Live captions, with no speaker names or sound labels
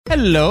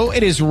Hello,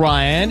 it is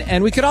Ryan,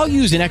 and we could all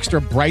use an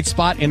extra bright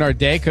spot in our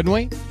day, couldn't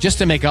we? Just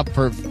to make up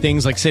for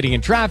things like sitting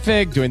in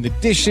traffic, doing the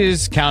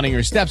dishes, counting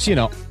your steps, you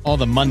know, all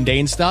the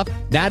mundane stuff.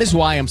 That is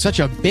why I'm such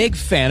a big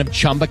fan of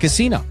Chumba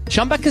Casino.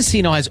 Chumba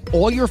Casino has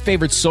all your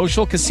favorite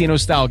social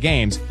casino-style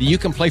games that you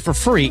can play for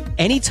free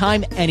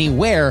anytime,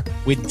 anywhere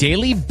with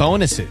daily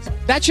bonuses.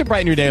 That should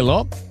brighten your day a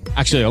little.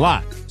 Actually, a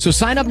lot. So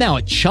sign up now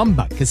at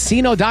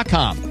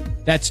ChumbaCasino.com.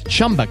 That's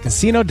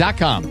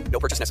ChumbaCasino.com. No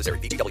purchase necessary.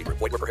 VGW Group.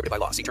 Void where prohibited by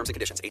law. See terms and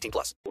conditions.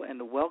 18+.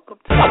 And welcome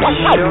to the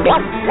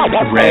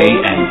show, Ray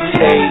and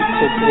Tay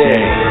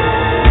today.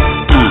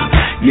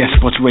 Yes,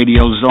 sports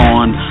radio's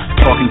on.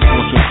 Talking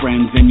sports with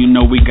friends, and you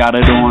know we got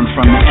it on.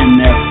 From the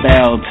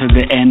NFL to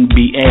the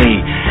NBA,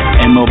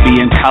 MLB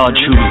and college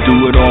hoops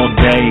do it all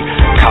day.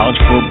 College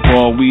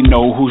football, we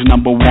know who's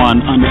number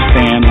one.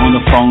 Understand on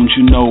the phones,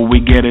 you know we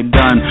get it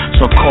done.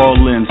 So call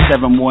in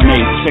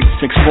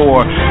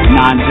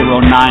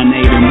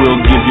 718-664-9098, and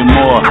we'll give you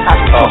more.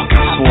 Talking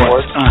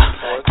sports,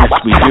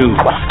 yes we do.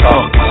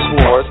 Talking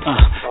sports,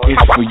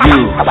 it's for you.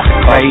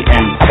 Ray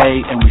and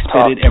Tay, and we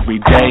spit it every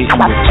day, and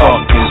we're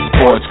talking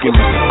sports. Give us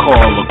a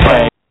call,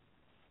 okay?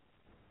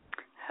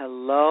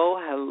 Hello,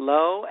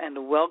 and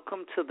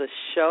welcome to the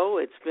show.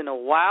 It's been a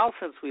while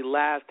since we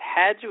last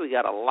had you. We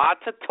got a lot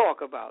to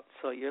talk about.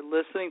 So you're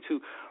listening to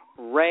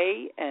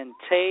Ray and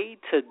Tay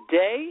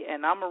today,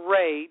 and I'm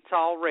Ray,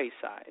 Tall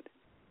Rayside.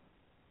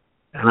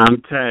 And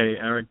I'm Tay,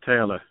 Eric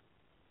Taylor.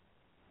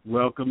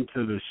 Welcome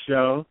to the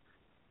show,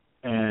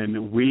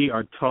 and we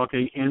are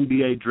talking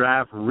NBA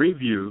draft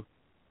review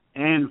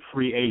and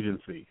free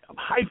agency. I'm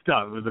hyped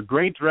up. It was a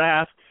great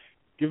draft.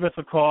 Give us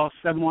a call,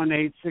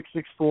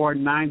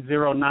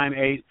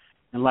 718-664-9098.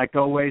 And like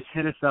always,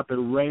 hit us up at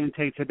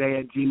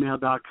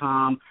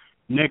rayandtaytoday@gmail.com.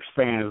 Knicks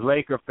fans,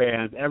 Laker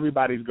fans,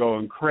 everybody's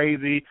going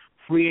crazy.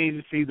 Free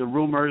agency, the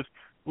rumors.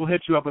 We'll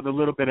hit you up with a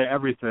little bit of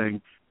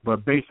everything.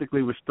 But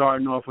basically, we're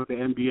starting off with the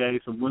NBA,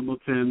 some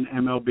Wimbledon,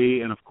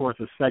 MLB, and, of course,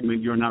 a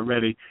segment, You're Not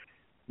Ready.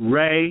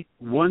 Ray,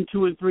 1,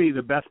 2, and 3,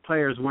 the best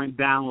players went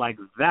down like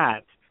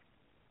that.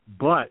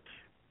 But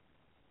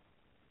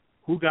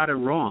who got it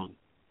wrong?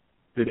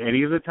 Did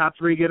any of the top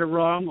three get it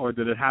wrong, or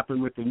did it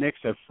happen with the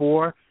Knicks at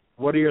 4?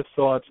 What are your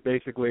thoughts,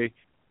 basically,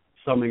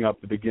 summing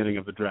up the beginning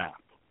of the draft?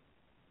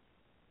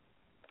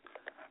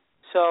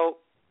 So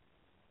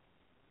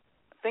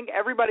I think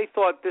everybody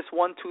thought this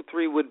 1, 2,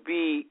 3 would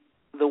be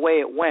the way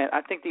it went.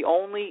 I think the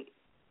only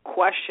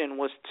question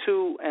was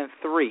 2 and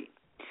 3.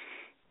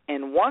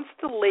 And once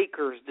the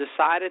Lakers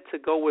decided to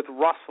go with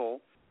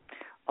Russell,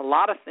 a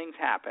lot of things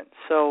happened.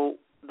 So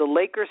the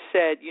Lakers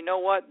said, you know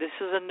what, this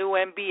is a new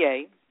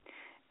NBA,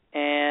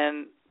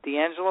 and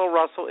D'Angelo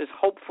Russell is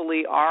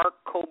hopefully our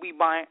Kobe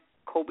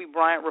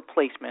Bryant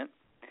replacement.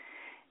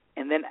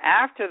 And then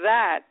after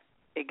that,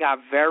 it got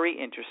very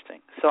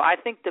interesting. So I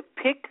think the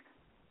pick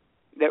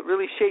that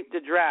really shaped the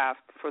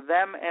draft for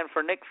them and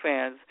for Knicks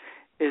fans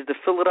is the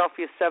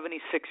Philadelphia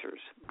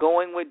 76ers,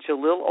 going with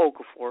Jahlil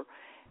Okafor,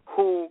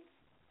 who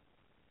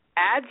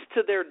adds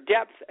to their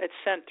depth at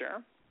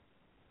center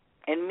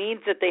and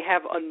means that they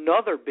have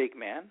another big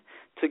man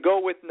to go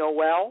with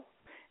Noel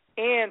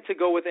and to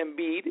go with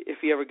Embiid if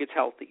he ever gets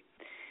healthy.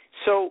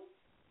 So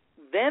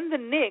then the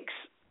Knicks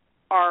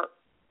are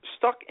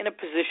stuck in a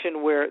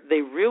position where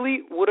they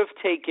really would have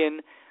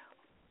taken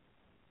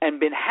and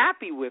been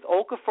happy with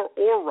Okafor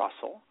or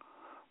Russell,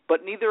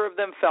 but neither of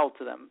them fell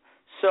to them.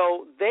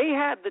 So they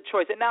had the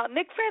choice. And now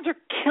Knicks fans are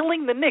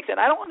killing the Knicks, and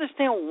I don't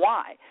understand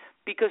why.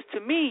 Because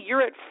to me,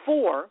 you're at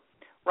 4,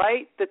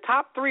 right? The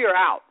top 3 are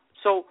out.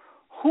 So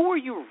who are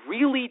you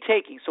really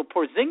taking? So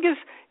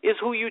Porzingis is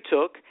who you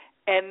took,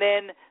 and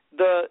then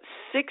the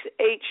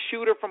 6'8"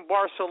 shooter from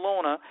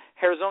Barcelona,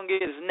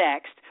 Herzonga, is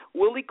next.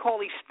 Willie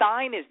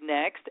Cauley-Stein is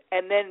next,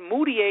 and then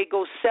Moutier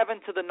goes 7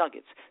 to the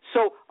Nuggets.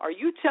 So are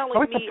you telling me... I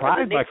was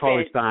surprised by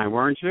Cauley-Stein,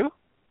 weren't you?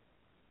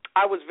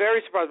 I was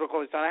very surprised by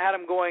Cauley-Stein. I had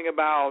him going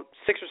about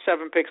 6 or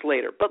 7 picks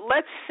later. But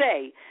let's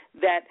say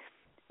that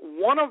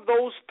one of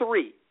those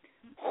 3,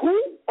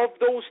 who of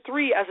those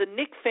 3 as a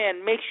Knicks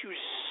fan makes you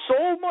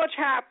so much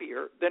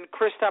happier than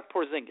Kristaps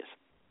Porzingis?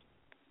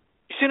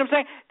 You see what I'm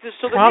saying?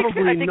 So the Knicks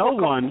fans, I think,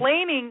 were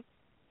complaining.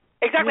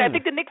 Exactly. I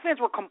think the Knicks fans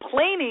were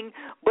complaining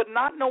but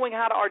not knowing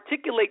how to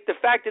articulate the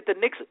fact that the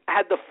Knicks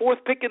had the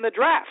 4th pick in the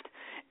draft.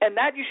 And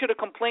that you should have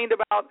complained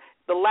about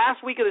the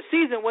last week of the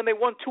season when they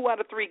won 2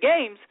 out of 3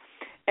 games,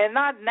 and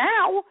not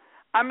now.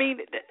 I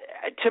mean,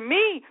 to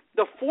me,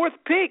 the 4th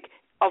pick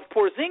of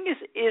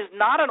Porzingis is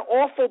not an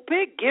awful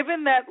pick,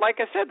 given that, like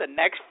I said, the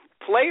next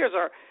players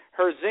are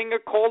Herzinger,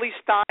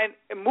 Cauley-Stein,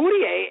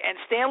 Moutier, and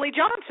Stanley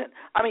Johnson.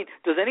 I mean,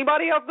 does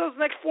anybody of those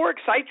next 4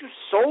 excite you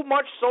so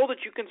much so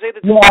that you can say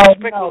that the next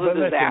pick was a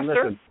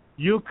disaster? Listen.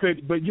 You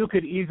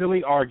could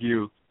easily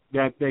argue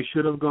that they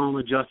should have gone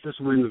with Justice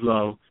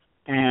Winslow,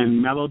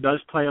 and Melo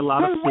does play a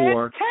lot of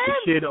 4. The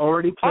kid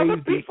already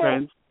plays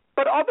defense.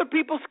 But other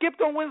people skipped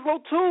on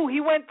Winslow too.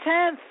 He went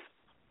 10th.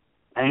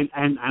 And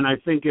I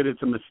think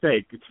it's a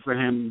mistake. It's for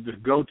him to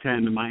go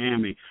 10 to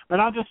Miami. But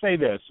I'll just say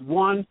this.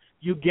 1,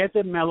 you get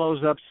that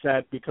Melo's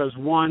upset because,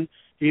 one,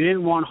 he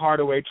didn't want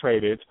Hardaway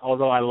traded,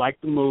 although I like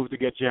the move to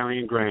get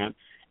Jerry Grant.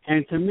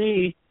 And to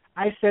me,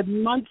 I said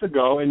months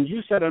ago, and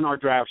you said on our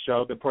draft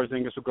show that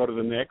Porzingis would go to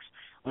the Knicks,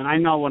 and I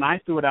know when I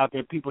threw it out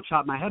there, people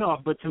chopped my head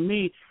off. But to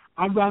me,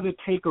 I'd rather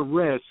take a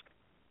risk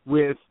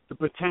with the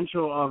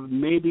potential of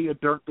maybe a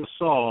Dirk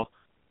Gasol,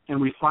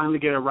 and we finally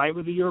get it right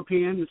with the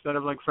European instead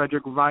of like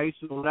Frederick Weiss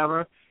or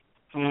whatever.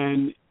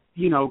 And,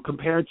 you know,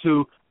 compared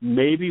to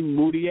maybe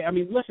Moody. I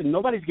mean, listen,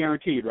 nobody's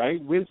guaranteed,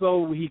 right?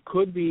 Winslow, he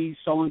could be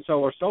so-and-so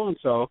or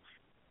so-and-so.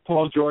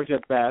 Paul George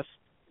at best.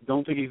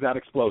 Don't think he's that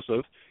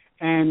explosive.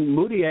 And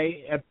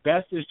Moutier at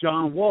best is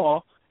John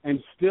Wall, and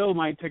still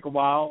might take a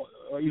while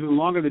or even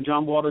longer than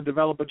John Wall to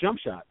develop a jump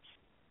shot.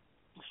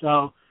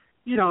 So,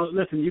 you know,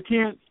 listen,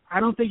 I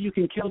don't think you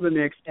can kill the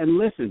Knicks. And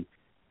listen,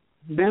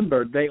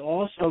 remember, they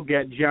also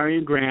get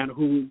Jerry Grant,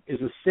 who is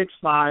a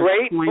 6'5"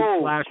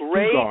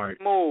 point/2 guard.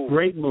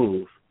 Great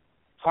move.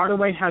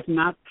 Hardaway has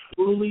not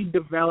truly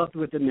developed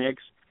with the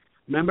Knicks.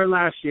 Remember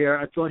last year,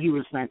 I thought he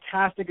was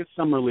fantastic at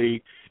Summer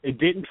League. It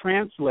didn't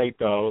translate,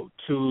 though,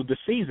 to the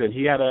season.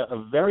 He had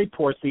a very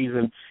poor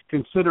season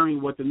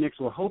considering what the Knicks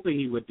were hoping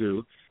he would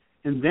do.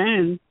 And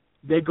then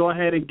they go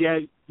ahead and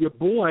get your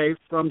boy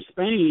from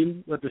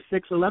Spain with the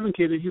 6'11"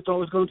 kid that you thought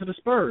was going to the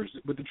Spurs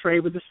with the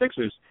trade with the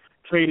Sixers,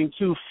 trading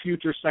 2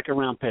 future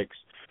second-round picks.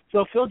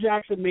 So Phil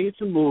Jackson made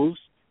some moves,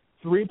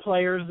 3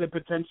 players that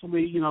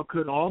potentially, you know,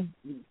 could all,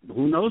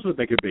 who knows what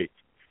they could be.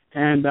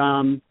 And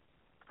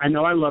I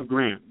know I love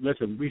Grant.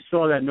 Listen, we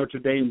saw that Notre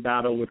Dame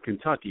battle with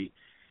Kentucky,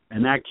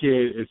 and that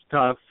kid is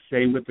tough.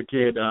 Same with the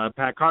kid,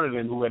 Pat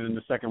Connaughton, who went in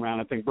the second round.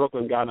 I think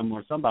Brooklyn got him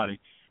or somebody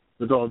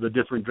with all the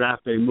different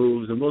draft day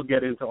moves, and we'll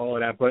get into all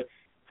of that. But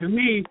to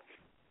me,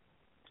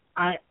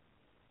 I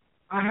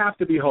have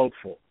to be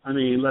hopeful. I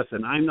mean,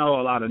 listen, I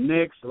know a lot of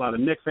Knicks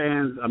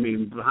fans. I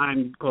mean,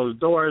 behind closed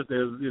doors,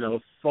 there's, you know,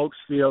 folks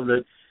feel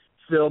that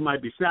Phil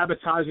might be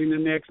sabotaging the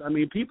Knicks. I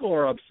mean, people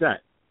are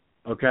upset,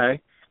 okay?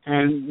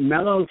 And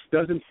Melo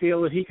doesn't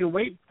feel that he can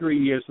wait 3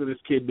 years for this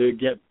kid to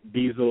get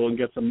diesel and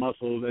get some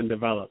muscles and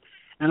develop.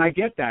 And I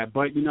get that,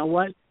 but you know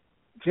what?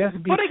 Just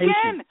be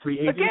patient.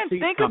 Again,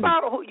 think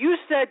about who you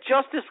said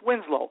Justice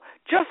Winslow.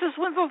 Justice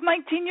Winslow's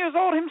 19 years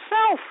old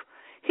himself.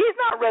 He's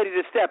not ready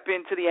to step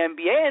into the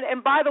NBA.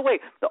 And by the way,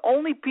 the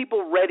only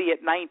people ready at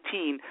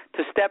 19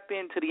 to step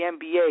into the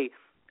NBA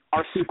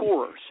are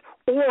scorers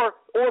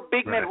or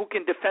big men who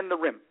can defend the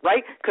rim,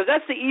 right? Because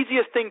that's the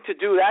easiest thing to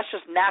do. That's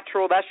just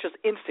natural. That's just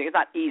instinct. It's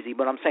not easy,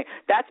 but I'm saying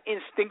that's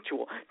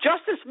instinctual.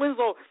 Justice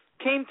Winslow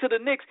came to the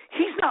Knicks.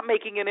 He's not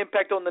making an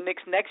impact on the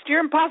Knicks next year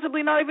and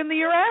possibly not even the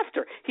year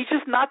after. He's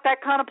just not that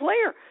kind of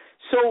player.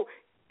 So,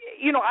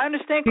 you know, I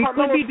understand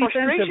Carmelo's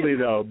frustration. Defensively,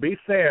 though, be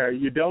fair.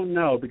 You don't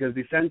know because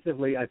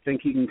defensively I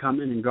think he can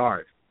come in and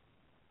guard.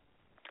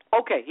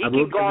 Okay, he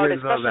can guard,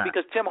 especially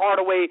because Tim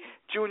Hardaway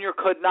Jr.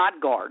 could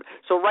not guard.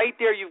 So right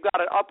there you've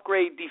got an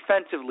upgrade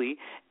defensively,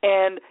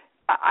 and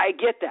I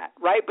get that,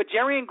 right? But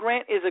Jerry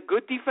Grant is a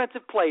good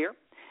defensive player,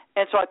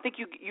 and so I think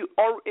you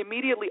are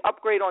immediately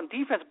upgrade on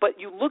defense. But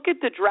you look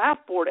at the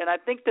draft board, and I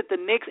think that the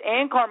Knicks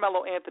and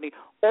Carmelo Anthony,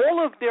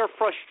 all of their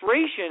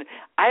frustration,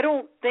 I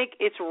don't think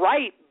it's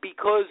right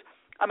because –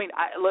 I mean,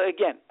 I'm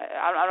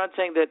not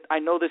saying that I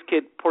know this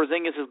kid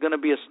Porzingis is going to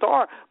be a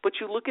star, but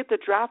you look at the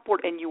draft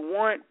board and you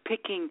weren't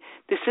picking.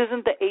 This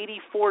isn't the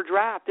 '84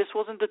 draft. This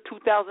wasn't the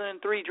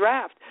 2003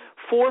 draft.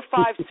 4,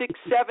 5, 6,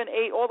 7,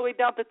 8, all the way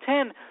down to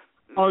 10.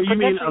 Oh, you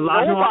mean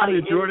Elijah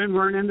and Jordan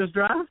weren't in this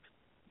draft?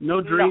 No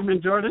Dream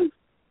and Jordan?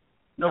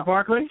 No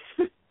Barkley?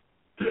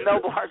 No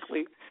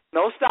Barkley.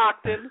 No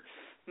Stockton.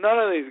 None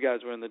of these guys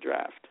were in the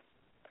draft.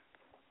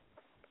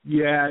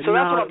 Yeah, so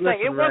that's what I'm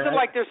saying. It wasn't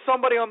like there's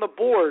somebody on the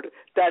board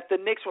that the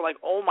Knicks were like,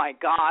 oh, my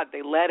God,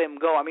 they let him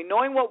go. I mean,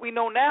 knowing what we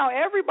know now,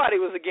 everybody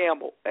was a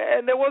gamble.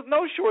 And there was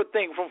no sure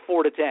thing from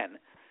 4 to 10.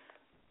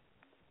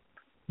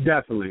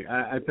 Definitely.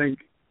 I think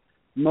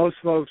most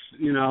folks,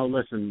 you know,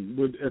 listen,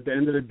 would at the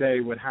end of the day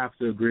would have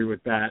to agree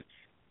with that.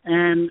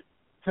 And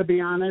to be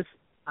honest,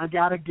 I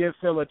got to give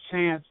Phil a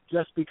chance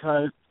just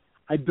because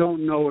I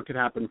don't know what could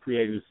happen in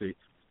free agency.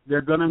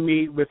 They're going to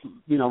meet with,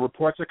 you know,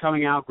 reports are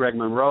coming out. Greg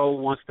Monroe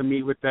wants to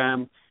meet with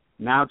them.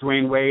 Now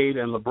Dwayne Wade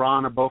and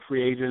LeBron are both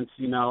free agents,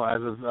 you know,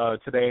 as of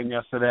today and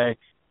yesterday.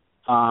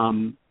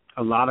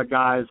 A lot of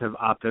guys have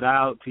opted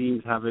out.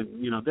 Teams haven't,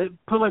 you know, they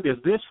put it like this.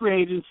 This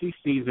free agency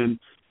season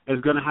is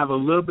going to have a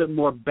little bit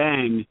more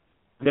bang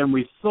than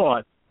we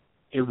thought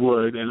it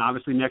would. And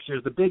obviously next year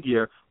is the big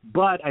year.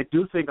 But I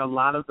do think a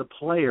lot of the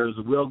players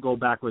will go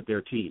back with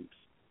their teams.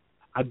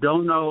 I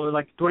don't know,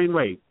 like Dwayne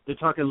Wade. They're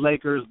talking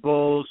Lakers,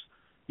 Bulls,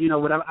 you know,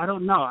 whatever. I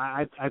don't know.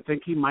 I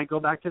think he might go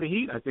back to the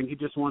Heat. I think he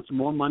just wants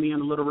more money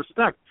and a little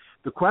respect.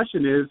 The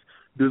question is,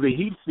 do the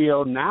Heat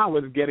feel now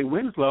with getting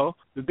Winslow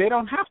that they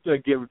don't have to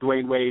give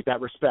Dwayne Wade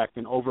that respect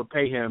and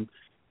overpay him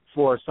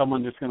for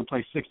someone that's going to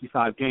play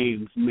 65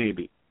 games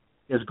maybe?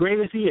 As great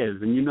as he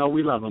is, and you know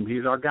we love him,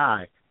 he's our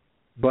guy.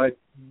 But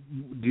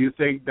do you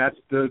think that's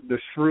the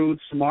shrewd,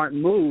 smart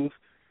move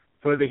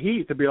for the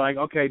Heat to be like,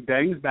 okay,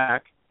 Deng's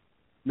back,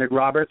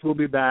 McRoberts will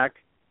be back,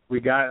 We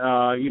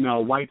got,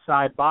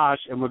 Whiteside Bosch,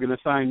 and we're going to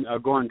sign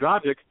Goran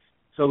Dragic.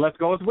 So let's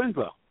go with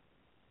Winslow.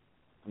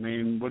 I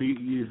mean, what do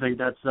you think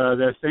that's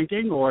their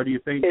thinking, or do you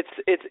think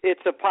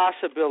it's a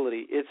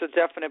possibility? It's a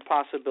definite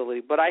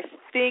possibility. But I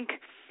think,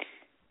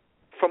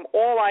 from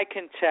all I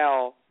can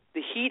tell,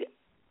 the Heat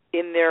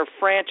in their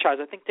franchise,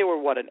 I think they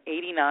were an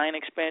 '89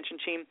 expansion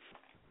team.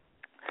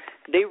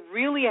 They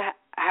really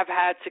have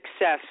had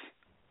success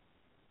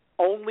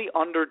only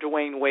under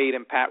Dwayne Wade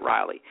and Pat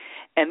Riley,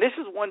 and this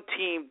is one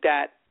team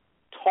that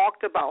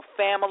talked about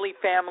family,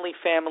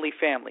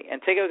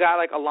 and take a guy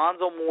like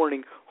Alonzo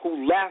Mourning,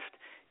 who left,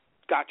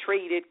 got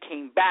traded,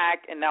 came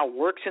back, and now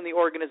works in the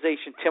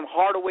organization. Tim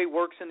Hardaway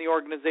works in the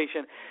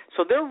organization.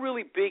 So they're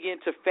really big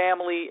into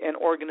family and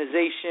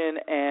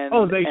organization.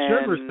 And they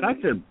should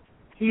respect him.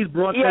 He's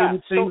brought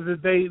them things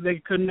that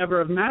they could never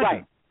have imagined.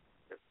 Right.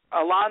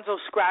 Alonzo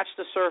scratched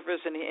the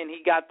surface, and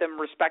he got them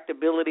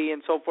respectability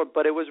and so forth,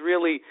 but it was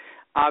really,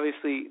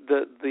 obviously,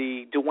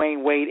 the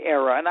Dwayne Wade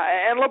era.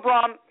 And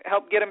LeBron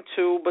helped get him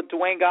too, but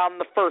Dwayne got him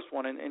the first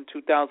one in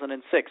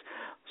 2006.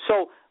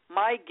 So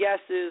my guess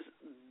is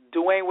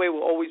Dwayne Wade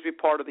will always be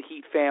part of the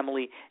Heat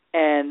family,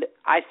 and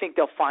I think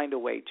they'll find a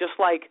way. Just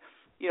like,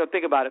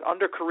 think about it.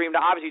 Under Kareem,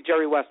 now obviously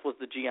Jerry West was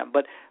the GM,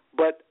 but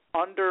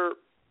under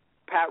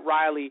Pat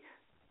Riley,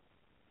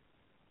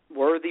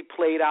 Worthy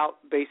played out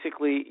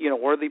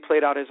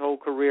his whole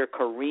career.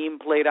 Kareem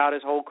played out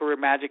his whole career.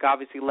 Magic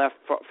obviously left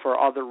for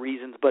other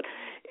reasons, but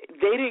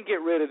they didn't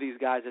get rid of these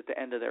guys at the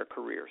end of their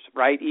careers,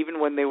 right?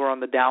 Even when they were on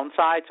the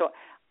downside. So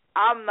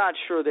I'm not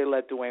sure they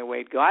let Dwayne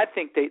Wade go. I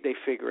think they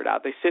figure it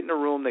out. They sit in a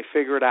room, they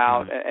figure it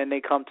out, and they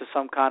come to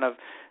some kind of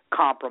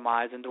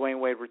compromise, and Dwayne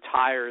Wade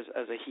retires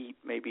as a Heat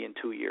maybe in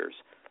 2 years.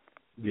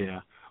 Yeah.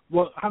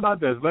 Well, how about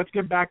this? Let's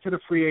get back to the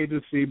free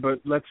agency, but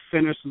let's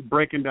finish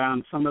breaking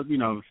down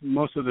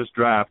most of this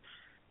draft.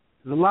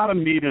 There's a lot of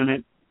meat in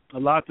it, a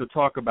lot to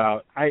talk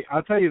about.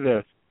 I'll tell you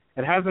this.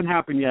 It hasn't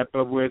happened yet,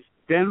 but with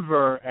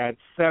Denver at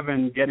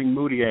 7 getting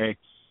Moutier,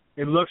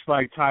 it looks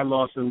like Ty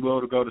Lawson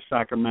will go to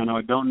Sacramento.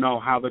 I don't know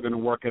how they're going to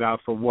work it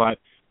out for what,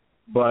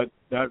 but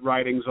that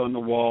writing's on the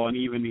wall, and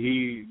even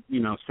he,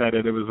 said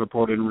it. It was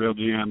reported in Real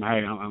GM,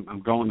 hey,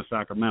 I'm going to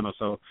Sacramento.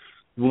 So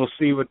we'll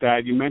see with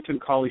that. You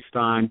mentioned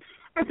Cauley-Stein.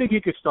 I think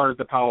he could start at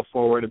the power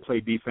forward and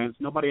play defense.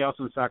 Nobody else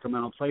in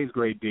Sacramento plays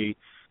great D.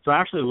 So I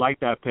actually like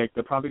that pick.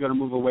 They're probably going to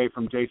move away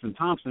from Jason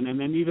Thompson, and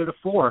they needed a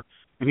 4,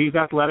 and he's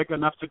athletic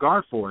enough to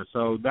guard 4.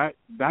 So that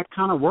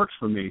kind of works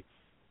for me.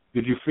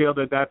 Did you feel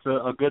that that's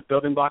a good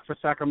building block for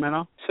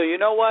Sacramento? So you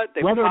know what?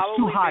 Whether it's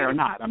too high or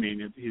not, I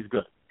mean, he's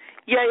good.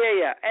 Yeah.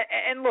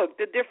 And look,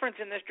 the difference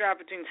in this draft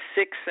between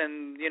 6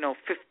 and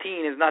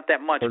 15 is not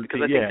that much,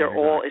 because I think they're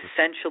all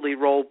essentially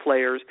role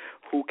players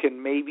who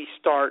can maybe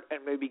start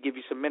and maybe give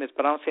you some minutes.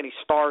 But I don't see any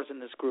stars in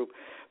this group.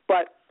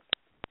 But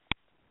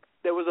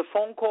there was a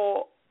phone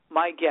call,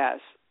 my guess,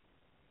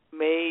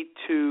 made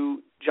to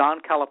John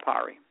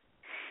Calipari,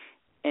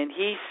 and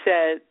he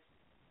said,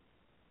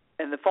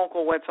 and the phone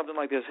call went something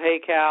like this: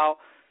 "Hey Cal,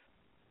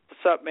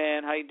 what's up,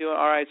 man? How you doing?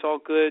 All right, it's all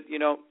good.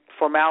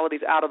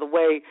 Formalities out of the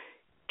way.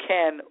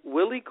 Can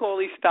Willie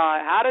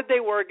Cauley-Stein, how did they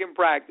work in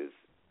practice?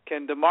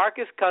 Can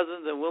DeMarcus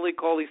Cousins and Willie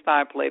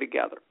Cauley-Stein play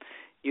together?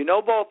 You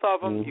know both of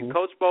them. You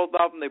coach both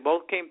of them. They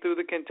both came through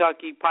the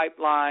Kentucky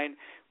pipeline.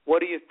 What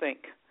do you think?"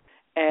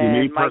 And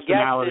you need my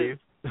personalities.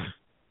 Guess is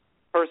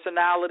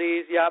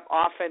personalities, yep,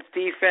 offense,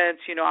 defense.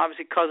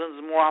 Obviously Cousins is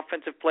a more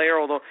offensive player,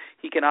 although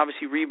he can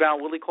obviously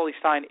rebound. Willie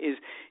Cauley-Stein is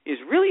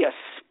really a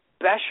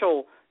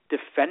special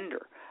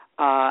defender.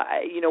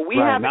 We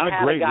haven't not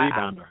had a great guy.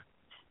 Rebounder.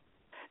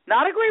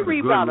 Not a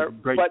great rebounder,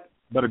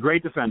 but a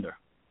great defender.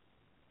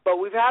 But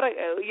we've had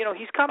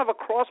he's kind of a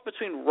cross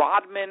between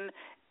Rodman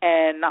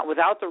and not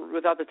without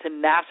the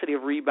tenacity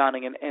of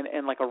rebounding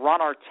and like a Ron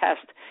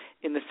Artest,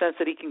 in the sense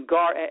that he can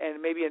guard,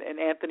 and maybe an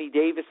Anthony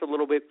Davis a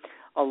little bit,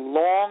 a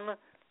long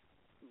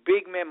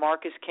big man,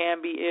 Marcus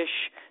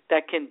Camby-ish,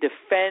 that can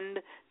defend,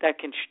 that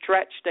can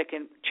stretch, that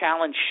can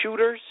challenge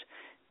shooters,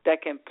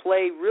 that can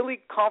play really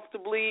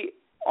comfortably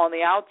on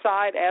the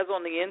outside as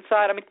on the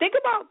inside. I mean, think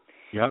about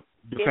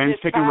defense,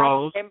 pick and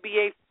rolls.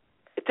 NBA,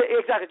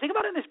 exactly. Think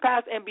about in this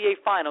past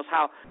NBA Finals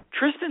how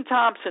Tristan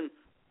Thompson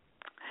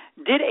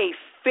did a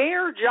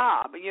fair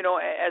job.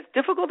 As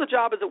difficult a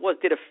job as it was,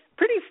 did a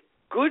pretty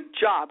good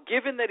job,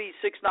 given that he's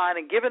 6'9",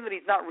 and given that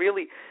he's not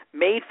really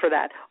made for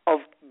that, of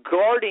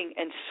guarding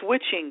and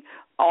switching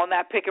on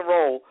that pick and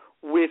roll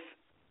with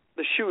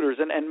the shooters,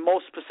 and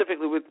most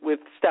specifically with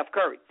Steph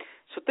Curry.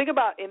 So think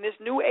about, in this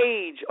new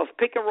age of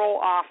pick and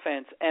roll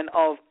offense and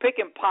of pick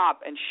and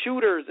pop and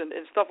shooters and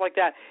stuff like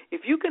that,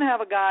 if you can have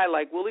a guy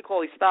like Willie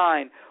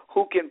Cauley-Stein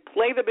who can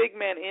play the big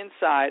man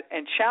inside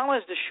and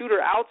challenge the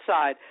shooter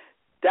outside,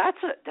 that's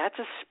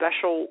a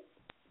special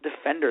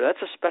defender.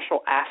 That's a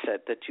special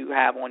asset that you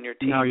have on your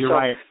team. No, you're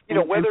right. And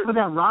for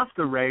that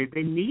roster, Ray,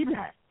 they need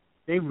that.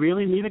 They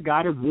really need a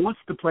guy that wants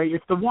to play.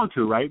 It's the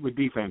 1-2, right, with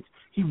defense.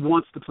 He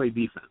wants to play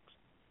defense.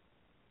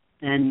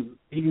 And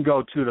he can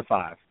go 2 to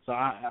 5. So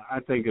I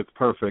think it's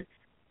perfect.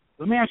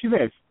 Let me ask you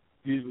this.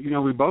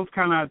 We both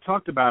kind of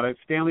talked about it.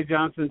 Stanley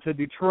Johnson to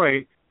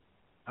Detroit.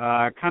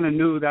 I kind of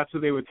knew that's who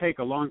they would take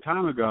a long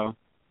time ago.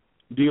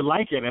 Do you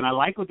like it? And I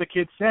like what the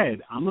kid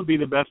said. I'm going to be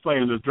the best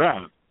player in this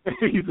draft.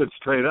 He said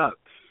straight up.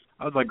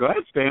 I was like, go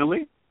ahead,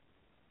 Stanley.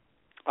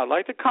 I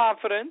like the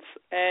confidence,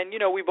 and,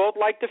 we both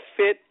like the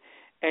fit,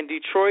 and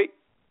Detroit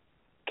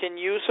can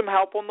use some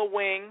help on the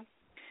wing,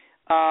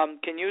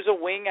 can use a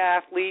wing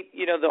athlete.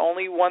 The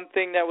only one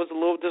thing that was a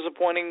little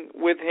disappointing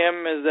with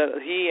him is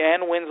that he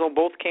and Winslow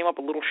both came up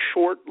a little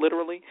short,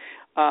 literally,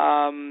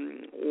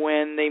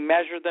 when they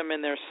measured them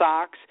in their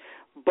socks.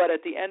 But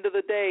at the end of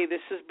the day,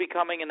 this is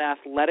becoming an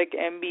athletic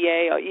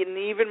NBA, an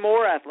even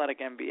more athletic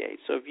NBA.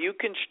 So if you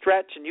can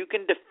stretch and you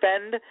can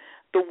defend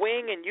the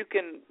wing and you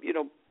can,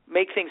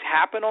 make things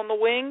happen on the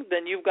wing,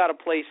 then you've got a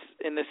place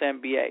in this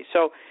NBA.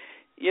 So,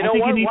 I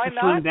think what? He needs Why to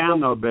not? slim down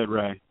though a bit,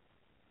 Ray.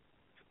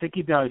 I think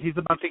he does. He's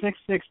about 6'6",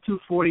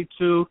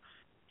 242.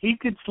 He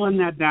could slim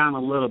that down a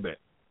little bit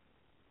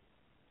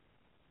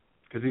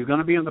because he's going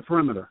to be on the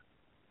perimeter.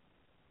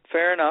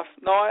 Fair enough.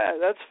 No,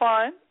 that's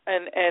fine.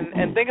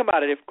 And think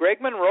about it. If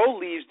Greg Monroe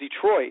leaves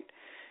Detroit,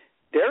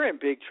 they're in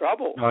big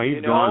trouble. Oh,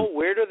 he's gone.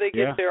 Where do they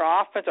get their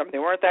offense? I mean, they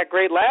weren't that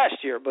great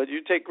last year, but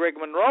you take Greg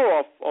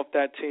Monroe off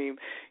that team,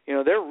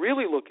 they're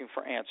really looking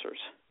for answers.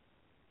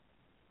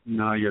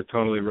 No, you're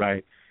totally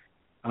right.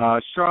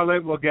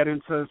 Charlotte, we'll get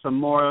into some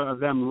more of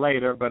them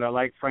later, but I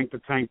like Frank the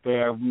Tank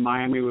there.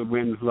 Miami with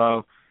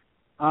Winslow.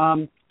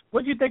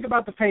 What do you think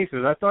about the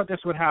Pacers? I thought this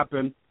would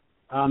happen.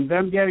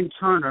 Them getting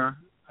Turner,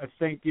 I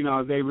think,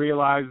 they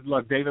realized,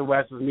 look, David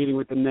West is meeting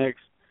with the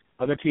Knicks.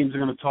 Other teams are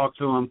going to talk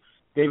to him.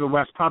 David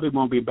West probably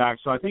won't be back.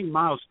 So I think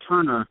Miles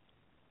Turner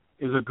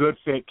is a good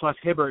fit. Plus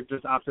Hibbert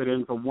just opted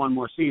in for one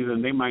more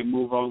season. They might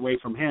move away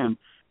from him.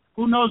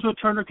 Who knows what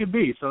Turner could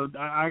be? So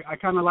I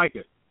kind of like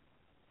it.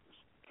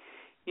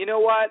 You know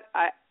what?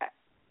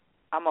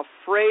 I'm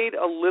afraid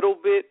a little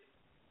bit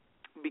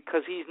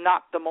because he's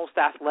not the most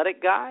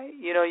athletic guy.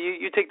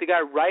 You take the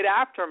guy right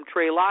after him,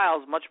 Trey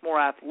Lyles, much more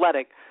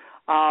athletic.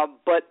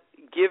 But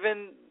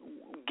given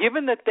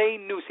that they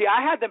knew,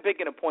 I had them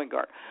picking a point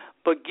guard,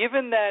 but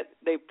given that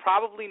they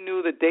probably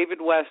knew that David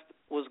West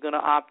was going to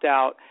opt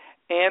out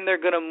and they're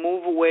going to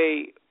move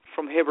away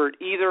from Hibbert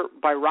either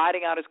by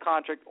riding out his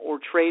contract or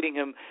trading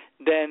him,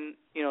 then,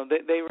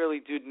 they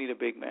really do need a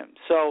big man.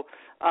 So,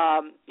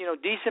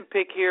 decent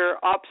pick here,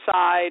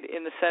 upside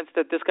in the sense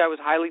that this guy was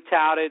highly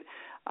touted,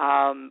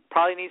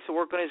 probably needs to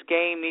work on his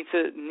game, needs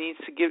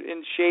to get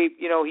in shape.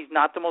 He's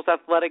not the most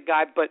athletic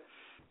guy, but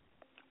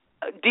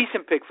a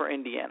decent pick for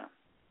Indiana.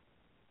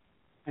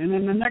 And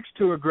then the next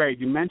two are great.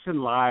 You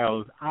mentioned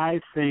Lyles. I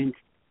think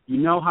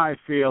how I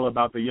feel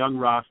about the young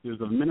rosters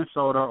of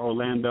Minnesota,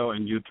 Orlando,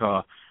 and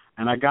Utah.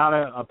 And I got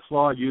to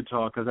applaud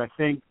Utah because I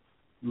think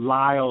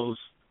Lyles,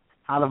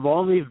 out of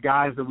all these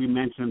guys that we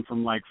mentioned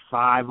from like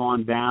 5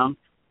 on down,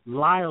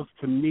 Lyles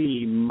to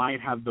me might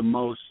have the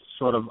most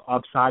sort of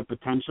upside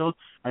potential.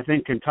 I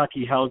think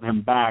Kentucky held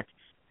him back.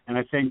 And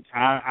I think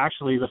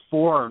actually the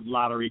 4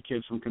 lottery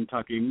kids from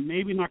Kentucky,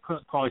 maybe not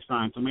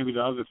Cauley-Stein, so maybe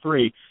the other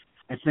 3,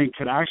 I think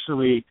could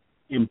actually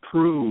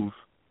improve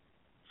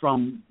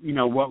from,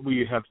 what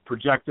we have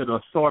projected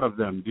or thought of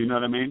them. Do you know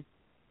what I mean?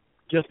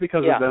 Just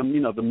because of them,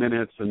 the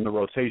minutes and the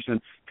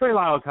rotation. Trey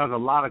Lyles has a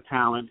lot of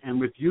talent, and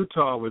with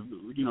Utah, with,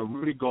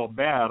 Rudy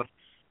Gobert,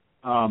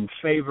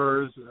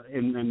 Favors,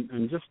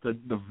 and just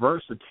the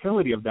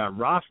versatility of that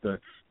roster,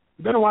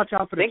 you better watch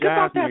out for the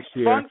Jazz next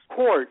year. Think about that front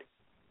court.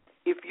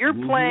 If you're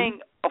playing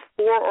a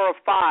 4 or a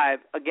 5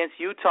 against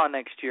Utah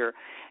next year,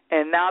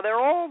 and now they're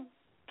all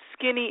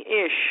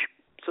skinny-ish,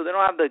 so they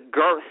don't have the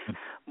girth,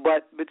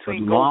 but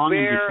between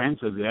Gobert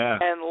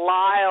and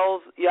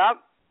Lyles,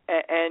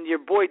 and your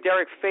boy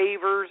Derek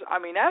Favors, I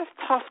mean, that's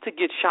tough to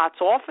get shots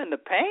off in the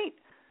paint.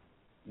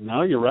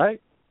 No, you're right.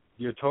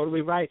 You're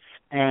totally right.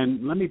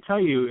 And let me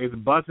tell you, it's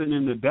buzzing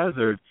in the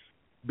desert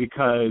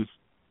because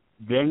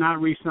they're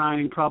not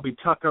re-signing probably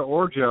Tucker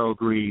or Gerald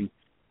Green,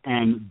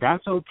 and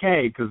that's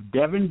okay because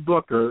Devin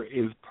Booker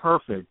is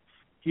perfect.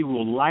 He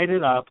will light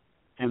it up,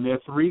 and their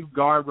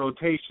 3-guard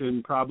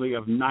rotation probably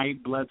of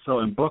Knight, Bledsoe,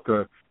 and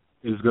Booker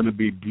is going to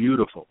be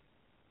beautiful.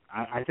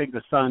 I think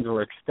the Suns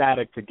were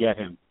ecstatic to get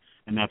him,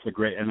 and that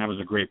was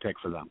a great pick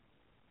for them.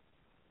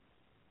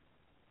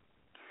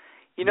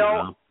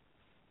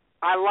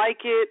 I like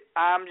it.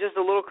 I'm just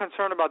a little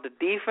concerned about the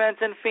defense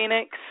in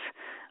Phoenix,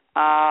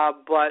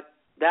 but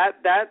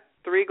that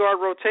 3-guard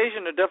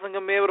rotation, they're definitely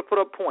going to be able to put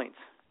up points.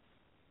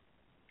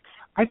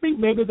 I think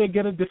maybe they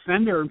get a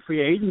defender in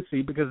free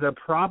agency because they're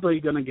probably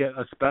going to get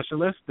a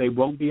specialist. They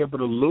won't be able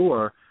to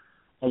lure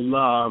a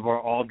Love or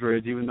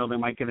Aldridge, even though they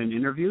might get an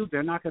interview.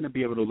 They're not going to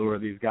be able to lure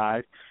these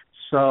guys.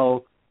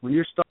 So when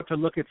you start to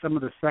look at some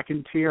of the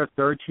second-tier,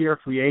 third-tier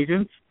free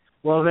agents,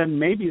 well, then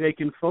maybe they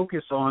can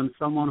focus on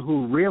someone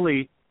who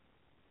really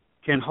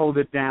can hold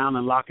it down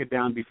and lock it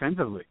down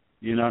defensively.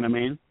 You know what I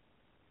mean?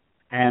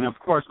 And, of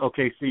course,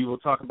 OKC, we'll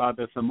talk about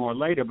this some more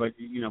later, but,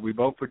 we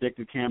both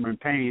predicted Cameron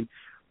Payne.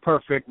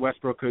 Perfect.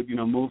 Westbrook could,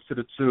 move to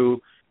the 2.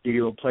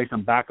 He will play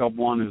some backup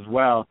 1 as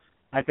well.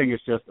 I think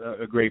it's just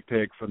a great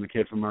pick from the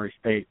kid from Murray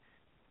State.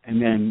 And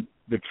then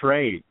the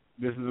trade.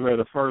 This is where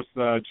the first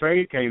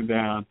trade came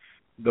down.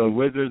 the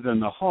Wizards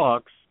and the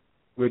Hawks,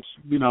 which,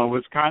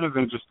 was kind of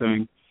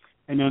interesting.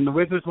 And then the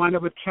Wizards wind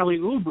up with Kelly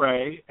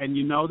Oubre, and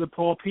that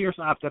Paul Pierce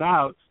opted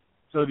out.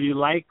 So do you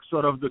like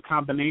sort of the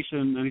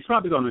combination, and he's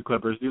probably going to the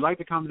Clippers, do you like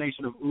the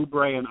combination of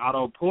Oubre and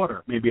Otto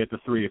Porter, maybe at the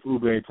 3, if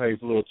Oubre plays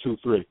a little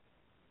 2-3?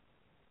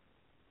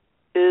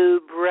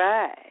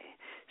 Oubre.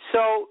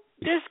 So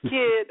this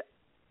kid,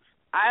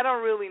 I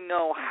don't really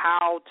know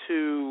how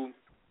to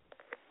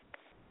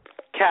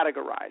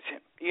categorize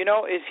him.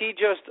 Is he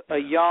just a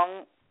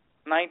young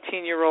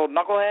 19-year-old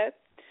knucklehead,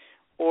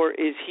 or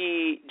is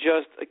he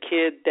just a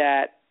kid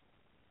that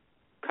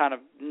kind of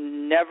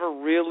never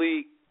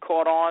really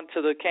caught on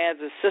to the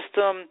Kansas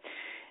system?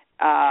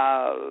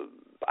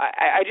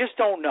 I just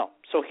don't know.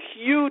 So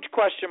huge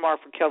question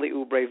mark for Kelly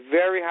Oubre.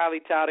 Very highly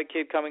touted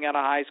kid coming out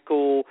of high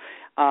school.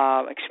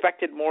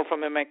 Expected more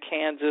from him at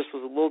Kansas.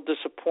 Was a little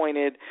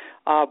disappointed.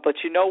 But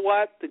you know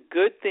what? The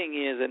good thing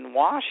is in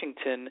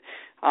Washington,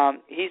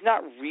 he's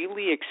not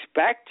really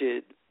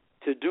expected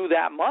to do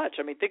that much.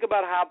 I mean, think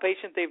about how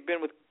patient they've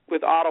been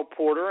with Otto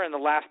Porter. In the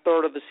last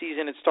third of the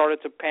season, it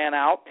started to pan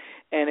out.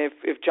 And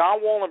if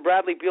John Wall and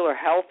Bradley Beal are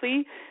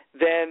healthy,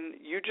 then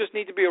you just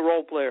need to be a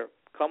role player.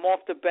 Come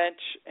off the bench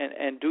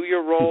and do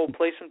your role,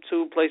 play some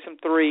 2, play some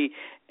 3,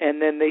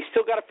 and then they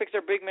still got to fix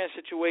their big man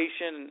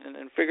situation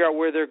and figure out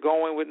where they're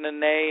going with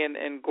Nene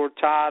and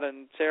Gortat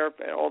and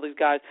Serap and all these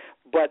guys.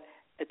 But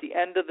at the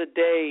end of the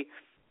day,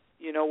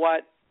 you know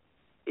what?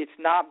 It's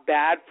not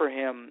bad for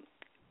him.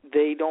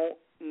 They don't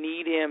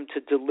need him to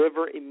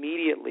deliver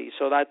immediately.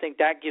 So I think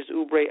that gives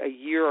Oubre a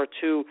year or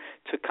 2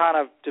 to kind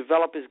of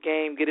develop his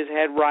game, get his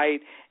head right,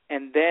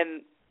 and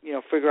then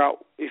figure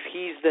out if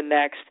he's the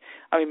next.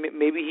 I mean,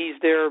 maybe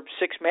he's their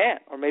 6th man,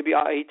 or maybe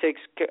he takes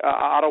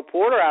Otto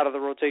Porter out of the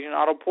rotation.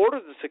 Otto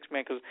Porter's the 6th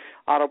man because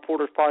Otto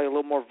Porter's probably a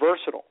little more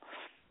versatile.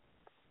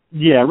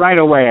 Yeah, right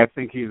away I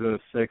think he's a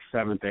 6th,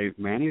 7th, 8th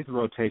man. He's a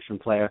rotation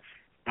player.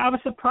 I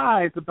was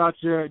surprised about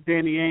your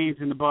Danny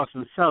Ainge and the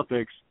Boston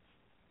Celtics.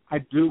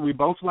 We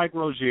both like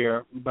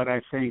Rozier, but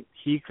I think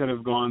he could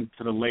have gone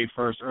to the late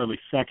 1st, early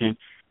 2nd.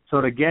 So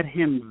to get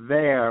him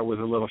there was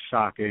a little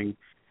shocking.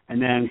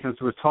 And then since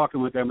we're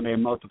talking with them and they have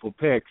multiple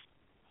picks,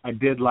 I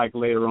did like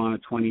later on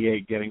at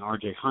 28 getting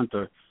R.J.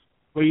 Hunter.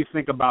 What do you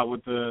think about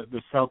what the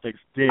Celtics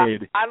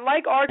did? I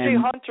like R.J.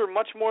 Hunter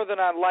much more than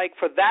I like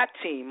for that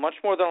team, much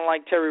more than I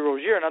like Terry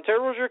Rozier. Now, Terry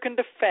Rozier can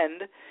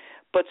defend,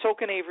 but so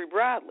can Avery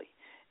Bradley.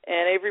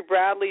 And Avery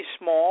Bradley's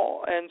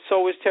small, and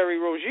so is Terry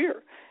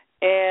Rozier.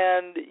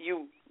 And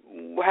you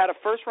had a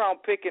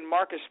first-round pick in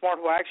Marcus Smart,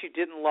 who I actually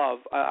didn't love.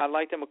 I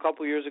liked him a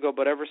couple years ago,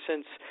 but ever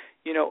since,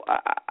 he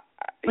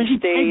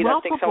stayed well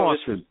I think for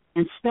Boston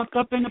and stepped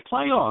up in the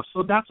playoffs.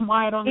 So that's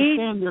why I don't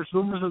understand. There's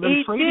rumors of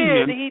them trading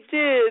him. He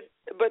did.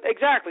 But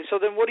exactly. So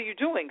then what are you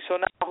doing? So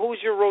now who's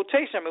your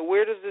rotation? I mean,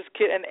 where does this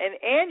kid –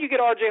 and you get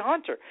R.J.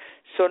 Hunter.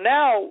 So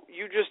now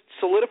you just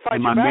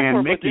solidified your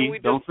backcourt. My man Mickey,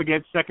 don't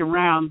forget 2nd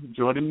round,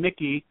 Jordan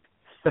Mickey.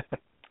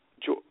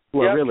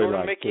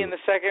 Jordan Mickey in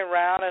the 2nd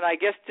round. And I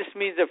guess this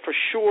means that for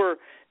sure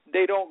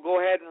they don't go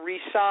ahead and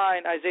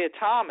re-sign Isaiah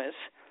Thomas.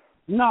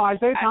 No,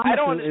 Isaiah Thomas I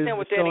don't understand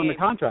what still in the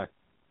contract.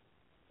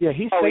 Yeah,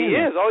 he's staying he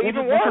is. there.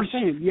 Even that's worse. What I'm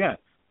saying. Yeah.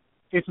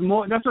 It's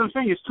more. That's what I'm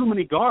saying. It's too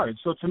many guards.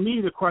 So to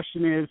me, the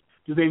question is,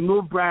 do they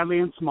move Bradley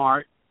and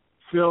Smart?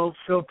 Phil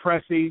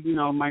Pressey,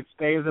 might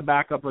stay as a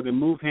backup, or they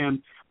move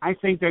him. I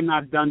think they're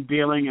not done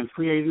dealing, and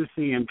free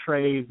agency and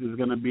trades is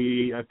going to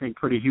be, I think,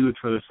 pretty huge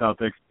for the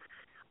Celtics.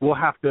 We'll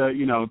have to,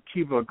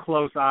 keep a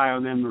close eye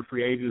on them in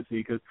free agency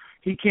because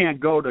he can't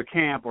go to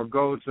camp or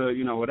go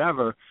to,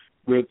 whatever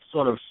with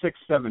sort of 6,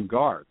 7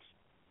 guards.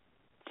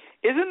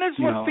 Isn't this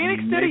what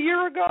Phoenix did a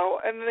year ago,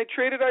 and then they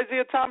traded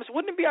Isaiah Thomas?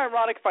 Wouldn't it be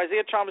ironic if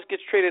Isaiah Thomas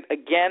gets traded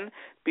again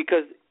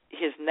because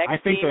his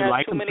next team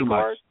has too many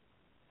guards?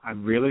 I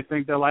really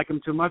think they like him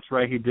too much,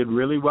 right? He did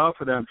really well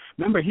for them.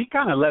 Remember, he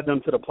kind of led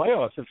them to the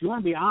playoffs. If you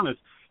want to be honest,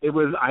 it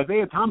was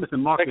Isaiah Thomas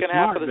and Marcus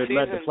Smart that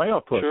led the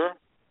playoff push. Sure.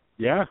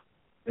 Yeah,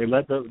 they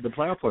led the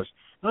playoff push.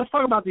 Now, let's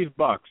talk about these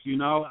Bucks.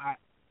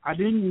 I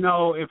didn't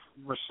know if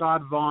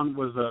Rashad Vaughn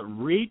was a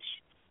reach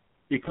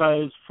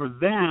because for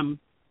them,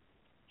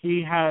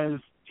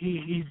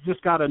 he's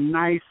just got a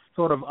nice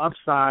sort of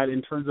upside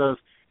in terms of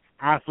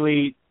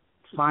athlete,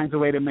 finds a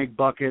way to make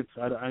buckets.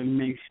 I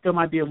mean, he still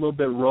might be a little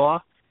bit raw,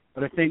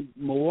 but I think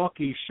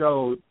Milwaukee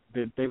showed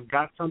that they've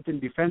got something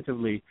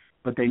defensively,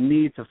 but they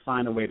need to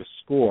find a way to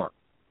score.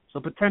 So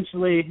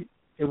potentially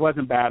it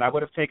wasn't bad. I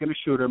would have taken a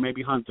shooter,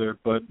 maybe Hunter,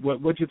 but what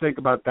do you think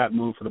about that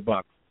move for the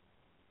Bucks?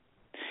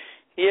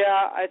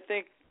 Yeah, I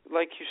think,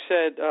 like you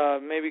said,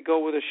 maybe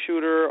go with a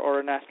shooter or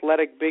an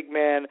athletic big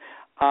man.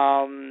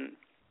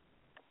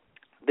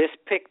 This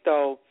pick,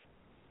 though,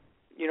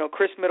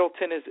 Chris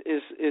Middleton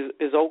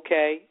is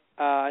okay.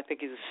 I think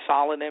he's a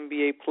solid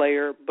NBA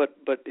player, but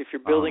if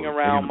you're building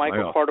around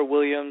Michael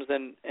Carter-Williams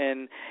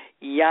and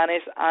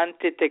Giannis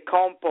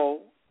Antetokounmpo,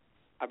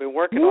 I've been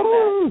working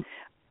on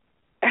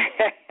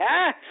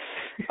that.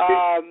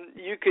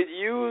 You could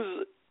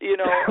use,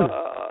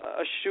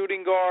 a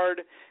shooting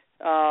guard.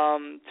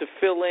 to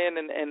fill in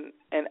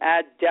and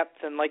add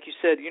depth. And like you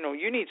said,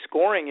 you need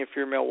scoring if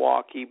you're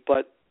Milwaukee,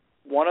 but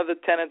one of the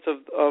tenets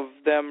of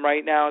them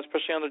right now,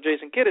 especially under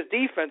Jason Kidd, is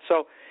defense.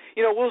 So,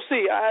 we'll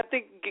see. I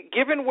think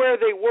given where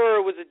they were,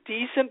 it was a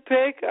decent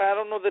pick. I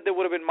don't know that it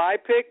would have been my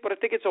pick, but I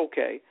think it's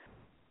okay.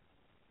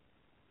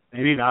 They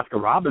need Oscar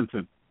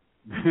Robinson.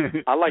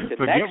 I like the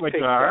Forget next what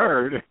pick. you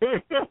heard.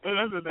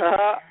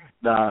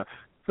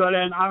 So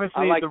then,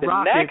 obviously, I like the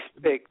Rockets. Next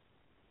pick.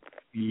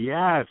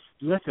 Yes.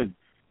 Listen,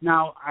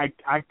 now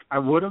I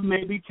would have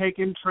maybe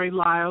taken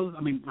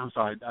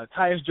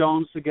Tyus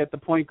Jones to get the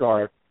point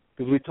guard,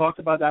 because we talked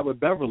about that with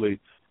Beverly.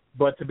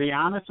 But to be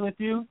honest with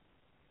you,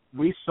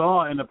 we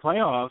saw in the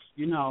playoffs,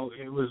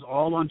 it was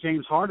all on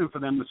James Harden for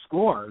them to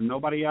score.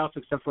 Nobody else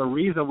except for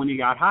Ariza, when he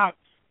got hot,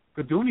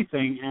 could do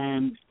anything.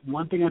 And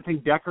one thing I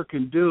think Decker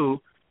can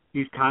do,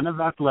 he's kind of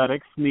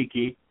athletic,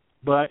 sneaky,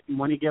 but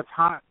when he gets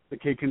hot, the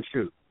kid can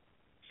shoot.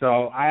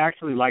 So I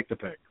actually like the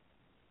pick.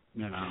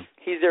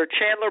 He's their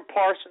Chandler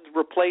Parsons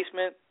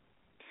replacement.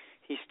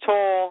 He's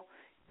tall.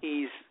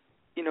 He's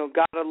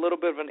got a little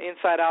bit of an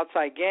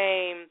inside-outside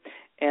game,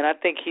 and I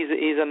think he's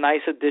a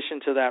nice addition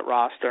to that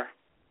roster.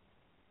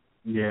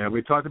 Yeah,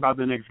 we talked about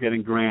the Knicks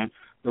getting Grant.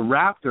 The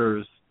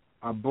Raptors,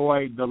 our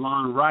boy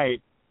DeLon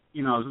Wright,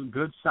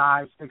 good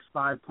size,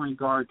 6'5" point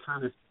guard,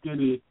 kind of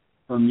skinny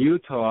from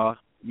Utah.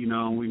 We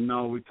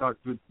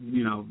talked with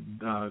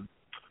Dan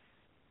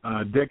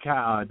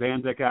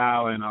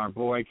Dickow and our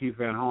boy Keith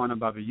Van Horn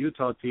about the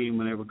Utah team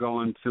when they were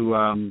going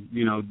to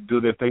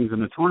do their things in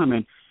the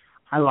tournament.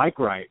 I like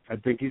Wright. I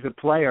think he's a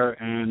player,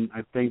 and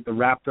I think the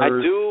Raptors. I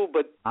do,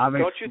 but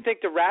don't you think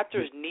the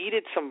Raptors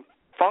needed some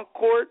front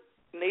court?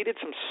 Needed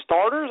some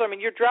starters? I mean,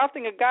 you're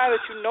drafting a guy that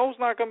you know is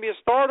not going to be a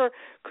starter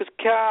because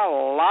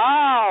Kyle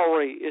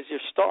Lowry is your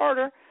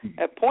starter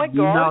at point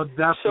guard.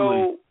 No,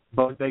 definitely.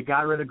 But they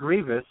got rid of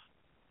Grievous,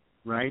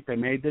 right? They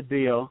made the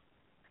deal.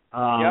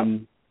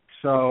 Yep.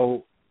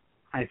 So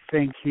I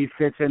think he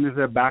fits in as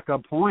their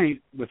backup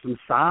point with some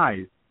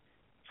size.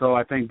 So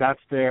I think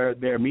that's their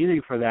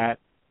meaning for that.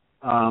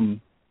 Can't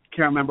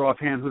remember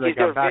offhand who they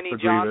got back for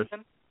Grievous.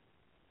 Johnson?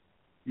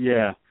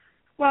 Yeah.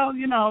 Well,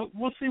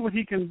 we'll see what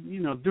he can,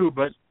 do.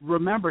 But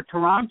remember,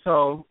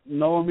 Toronto,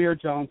 Noah Amir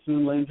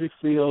Johnson, Landry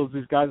Fields,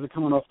 these guys are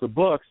coming off the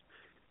books.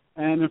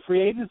 And in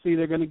free agency,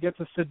 they're going to get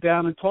to sit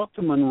down and talk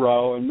to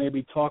Monroe and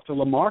maybe talk to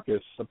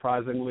LaMarcus.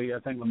 Surprisingly, I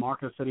think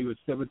LaMarcus said he would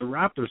sit with the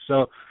Raptors.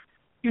 So,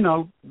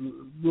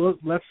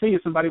 let's see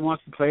if somebody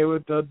wants to play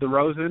with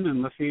DeRozan,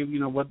 and let's see,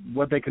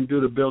 what they can do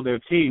to build their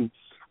team.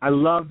 I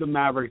love the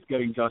Mavericks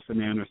getting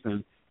Justin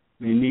Anderson.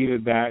 They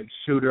needed that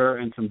shooter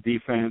and some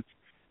defense.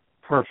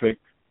 Perfect.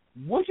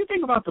 What do you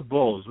think about the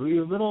Bulls? Were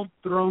you a little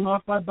thrown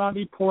off by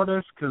Bobby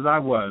Portis? Because I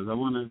was. I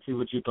wanted to see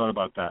what you thought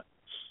about that.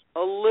 A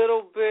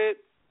little bit.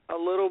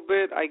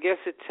 I guess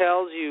it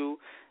tells you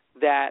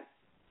that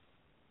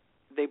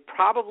they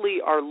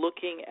probably are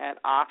looking at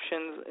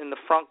options in the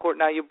front court.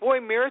 Now, your boy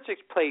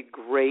Mirotic played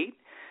great,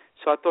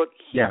 so I thought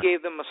he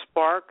gave them a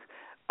spark.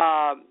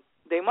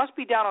 They must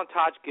be down on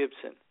Taj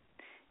Gibson,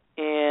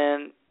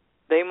 and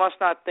they must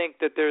not think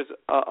that there's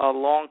a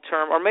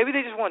long-term, or maybe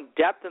they just want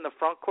depth in the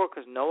front court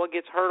because Noah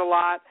gets hurt a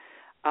lot.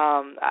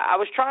 I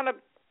was trying to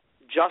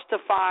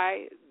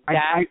justify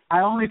that.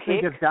 I only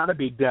think it's got to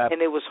be depth.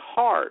 And it was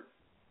hard.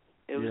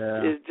 It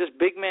was just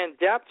big man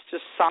depth,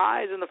 just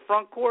size in the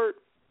front court.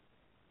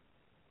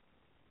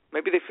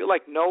 Maybe they feel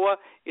like Noah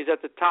is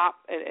at the top,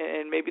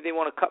 and maybe they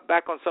want to cut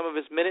back on some of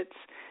his minutes,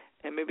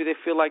 and maybe they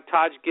feel like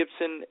Taj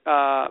Gibson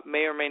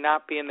may or may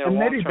not be in their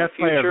long-term future. And maybe best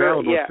player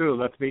available, too.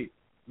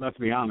 Let's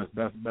be honest,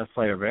 best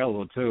player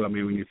available, too. I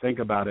mean, when you think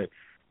about it,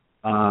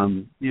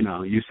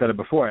 you said it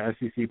before,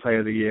 SEC Player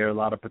of the Year, a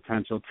lot of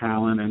potential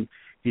talent, and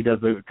he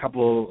does a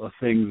couple of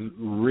things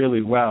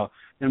really well.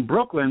 In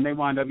Brooklyn, they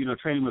wind up,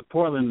 training with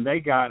Portland.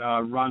 They got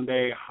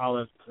Rondé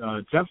Hollis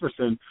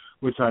Jefferson,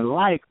 which I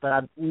like, but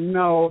I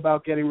know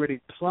about getting rid of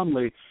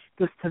Plumlee.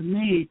 Because to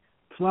me,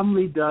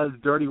 Plumlee does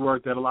dirty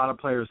work that a lot of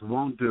players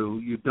won't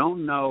do. You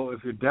don't know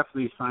if you're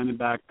definitely signing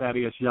back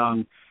Thaddeus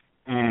Young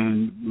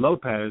and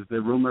Lopez. The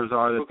rumors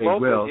are that they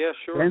will. Yeah,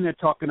 sure. Then they're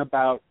talking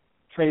about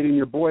trading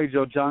your boy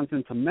Joe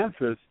Johnson to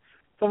Memphis.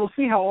 So we'll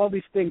see how all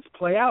these things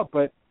play out.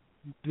 But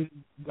do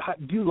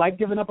you like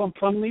giving up on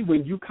Plumlee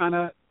when you kind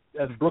of,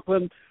 as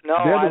Brooklyn, no,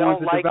 I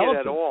don't like it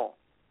at all.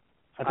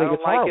 I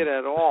don't like it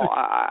at all.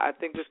 I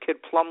think this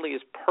kid Plumlee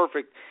is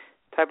perfect.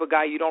 Type of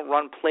guy you don't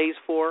run plays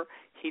for.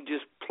 He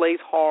just plays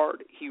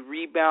hard. He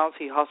rebounds.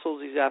 He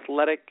hustles. He's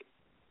athletic.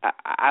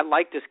 I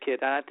like this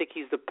kid, and I think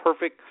he's the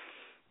perfect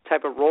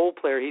type of role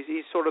player.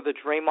 He's sort of the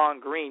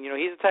Draymond Green.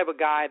 He's the type of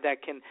guy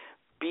that can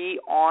be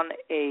on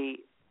a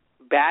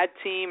bad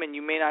team, and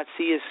you may not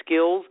see his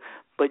skills,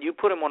 but you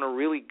put him on a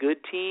really good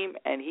team,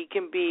 and he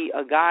can be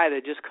a guy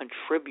that just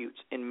contributes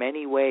in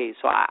many ways.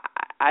 So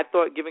I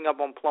thought giving up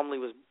on Plumlee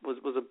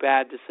was a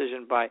bad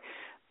decision by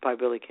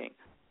Billy King.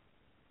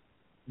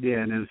 Yeah,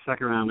 and in the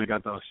second round they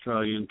got the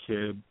Australian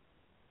kid,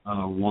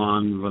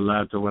 Juan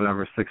Valette or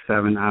whatever,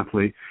 6'7"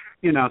 athlete.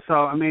 So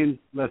I mean,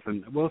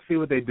 listen, we'll see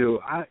what they do.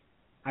 I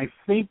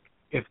think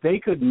if they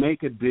could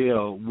make a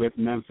deal with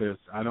Memphis,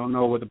 I don't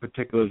know what the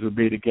particulars would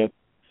be to get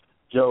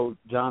Joe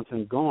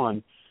Johnson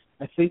gone.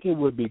 I think it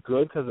would be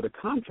good because of the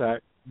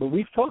contract. But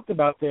we've talked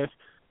about this.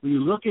 When you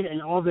look at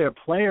all their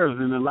players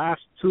in the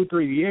last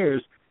 2-3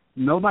 years,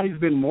 nobody's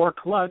been more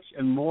clutch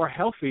and more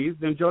healthy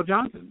than Joe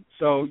Johnson.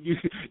 So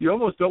you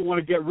almost don't want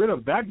to get rid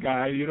of that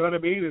guy. You know what I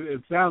mean?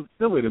 It sounds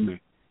silly to me.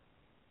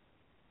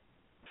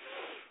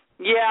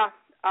 Yeah,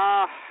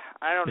 I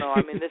don't know.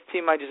 I mean, this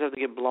team might just have to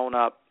get blown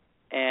up.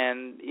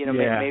 And,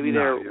 maybe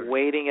they're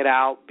waiting it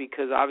out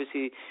because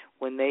obviously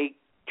when they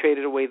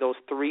traded away those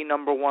 3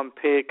 number 1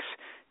 picks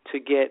to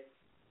get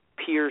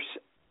Pierce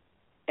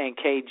and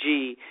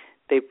KG,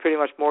 they pretty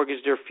much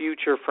mortgaged their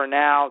future for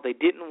now. They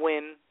didn't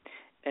win,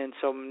 and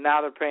so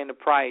now they're paying the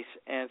price.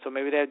 And so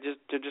maybe they're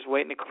just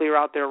waiting to clear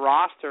out their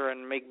roster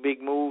and make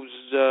big moves,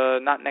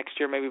 not next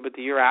year maybe, but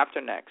the year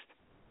after next.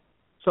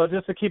 So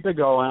just to keep it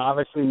going,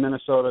 obviously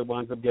Minnesota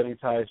winds up getting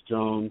Tyus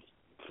Jones.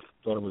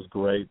 Thought it was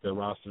great. The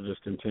roster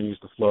just continues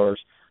to flourish.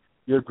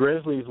 Your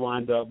Grizzlies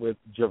wind up with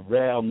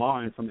JaVale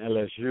Martin from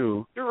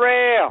LSU.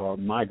 JaVale! Or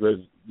my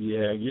Grizzlies.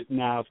 Yeah.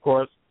 Now, of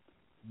course,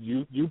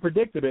 you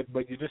predicted it,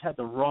 but you just had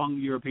the wrong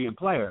European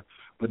player.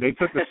 But they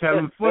took the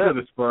 7-foot of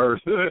the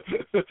Spurs.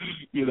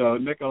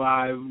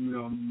 Nikolai,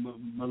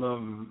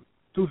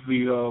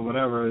 Tufi or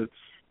whatever.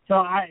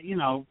 So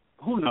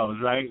who knows,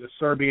 right? A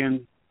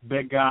Serbian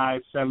big guy,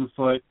 7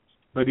 foot,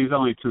 but he's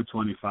only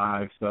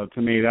 225. So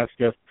to me, that's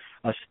just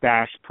a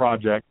stash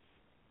project.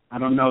 I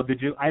don't know.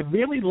 I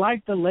really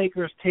like the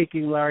Lakers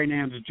taking Larry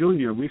Nance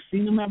Jr. We've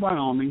seen him at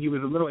Wyoming. He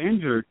was a little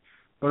injured.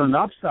 But on the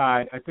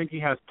upside, I think he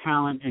has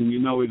talent, and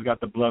he's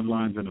got the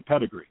bloodlines and the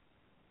pedigree.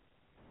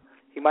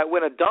 He might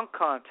win a dunk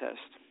contest.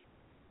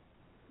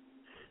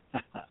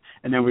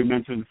 And then we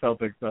mentioned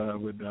Celtics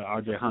with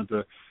R.J.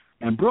 Hunter.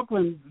 And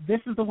Brooklyn, this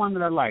is the one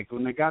that I liked.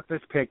 When they got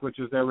this pick, which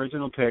was their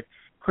original pick,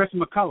 Chris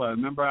McCullough.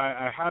 Remember,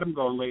 I had him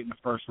going late in the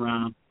first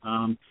round.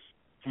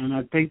 And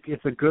I think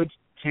it's a good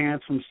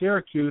chance from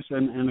Syracuse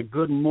and a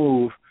good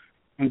move.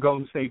 And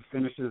Golden State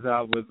finishes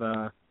out with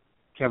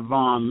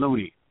Kevon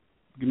Looney.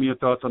 Give me your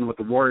thoughts on what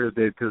the Warriors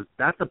did, because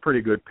that's a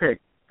pretty good pick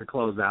to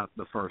close out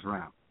the first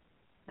round.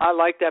 I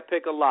like that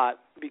pick a lot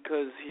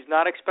because he's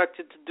not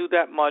expected to do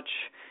that much,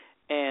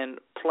 and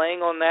playing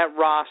on that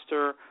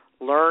roster,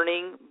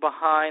 learning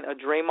behind a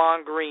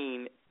Draymond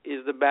Green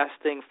is the best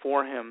thing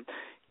for him.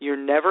 You're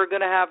never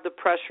going to have the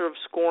pressure of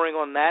scoring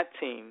on that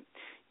team.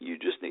 You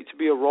just need to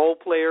be a role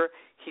player.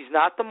 He's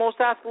not the most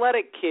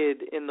athletic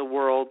kid in the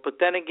world, but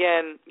then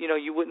again,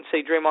 you wouldn't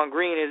say Draymond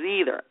Green is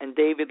either. And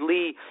David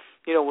Lee,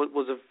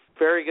 was a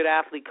very good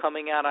athlete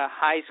coming out of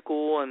high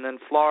school and then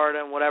Florida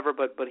and whatever,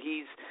 but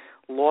he's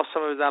lost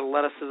some of his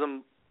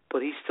athleticism,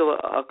 but he's still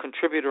a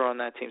contributor on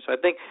that team. So I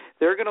think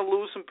they're going to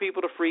lose some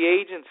people to free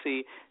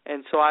agency,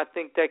 and so I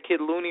think that kid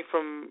Looney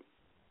from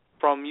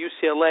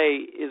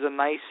UCLA is a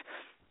nice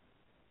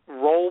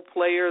role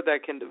player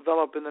that can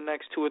develop in the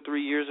next 2 or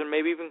 3 years and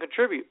maybe even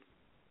contribute.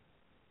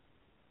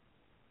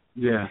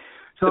 Yeah.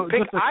 So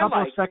just a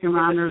couple of second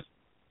rounders.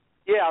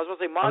 Yeah, I was going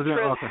to say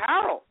Montrezl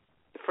Harrell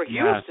for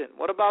Houston. Yes.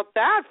 What about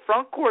that?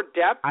 Front court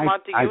depth.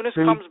 Montezumas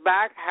comes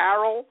back.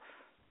 Harrell.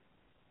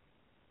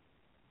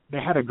 They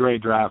had a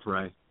great draft,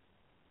 Ray.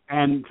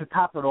 And to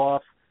top it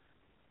off,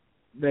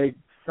 they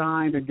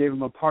signed and gave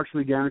him a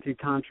partially guaranteed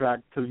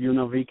contract to the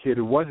UNLV kid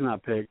who was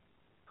not picked,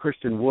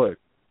 Christian Wood,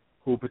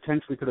 who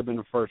potentially could have been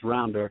a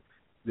first-rounder.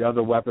 The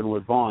other weapon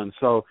was Vaughn.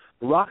 So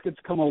the Rockets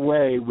come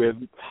away with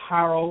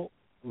Harrell,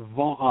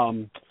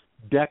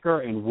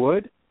 Decker, and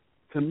Wood.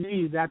 To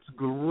me, that's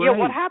great. Yeah,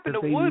 what happened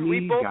to Wood?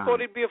 We both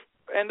thought he'd be a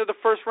end of the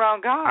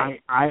first-round guy.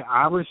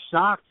 I was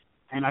shocked,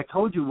 and I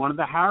told you one of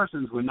the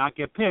Harrisons would not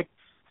get picked,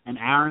 and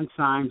Aaron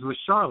signs with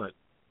Charlotte.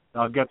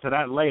 I'll get to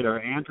that later.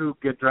 Andrew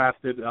get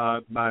drafted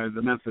by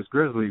the Memphis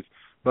Grizzlies,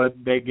 but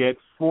they get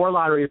 4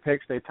 lottery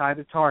picks. They tie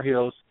the Tar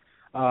Heels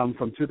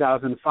from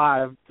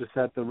 2005 to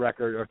set the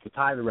record, or to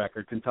tie the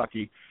record,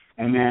 Kentucky,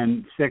 and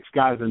then 6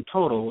 guys in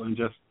total, and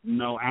just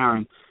no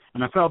Aaron.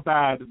 And I felt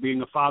bad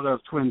being a father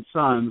of twin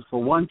sons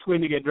for one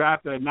twin to get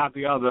drafted and not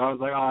the other. I was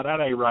like, oh,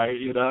 that ain't right,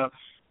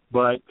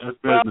 But that's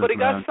business, but he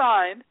got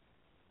signed.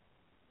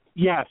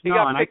 Yes,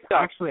 I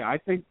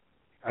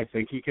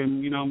think he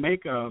can,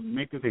 make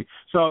the team.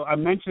 So I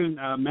mentioned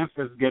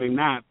Memphis getting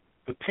that.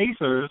 The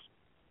Pacers,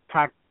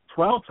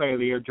 Pac-12 Player of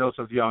the Year,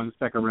 Joseph Young,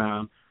 second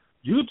round.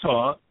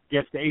 Utah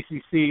gets the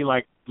ACC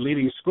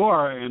leading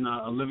scorer in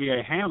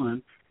Olivier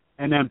Hamlin.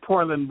 And then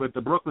Portland with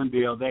the Brooklyn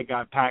deal, they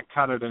got Pat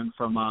Cotterton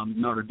from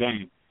Notre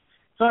Dame.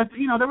 So,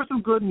 there were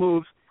some good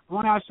moves. I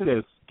want to ask you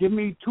this. Give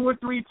me 2 or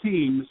 3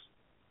 teams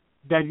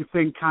that you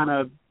think kind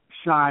of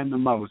shine the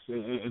most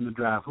in the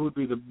draft. Who would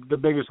be the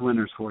biggest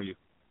winners for you?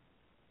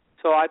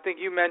 So I think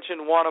you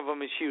mentioned one of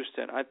them is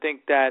Houston. I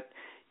think that,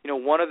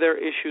 one of their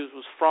issues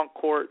was front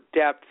court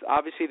depth.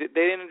 Obviously, they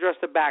didn't address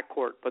the back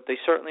court, but they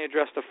certainly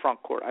addressed the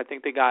front court. I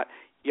think they got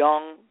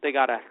young, they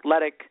got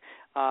athletic,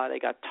 they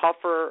got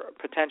tougher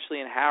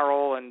potentially in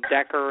Harrell and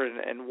Decker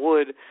and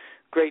Wood.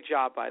 Great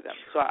job by them.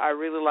 So I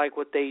really like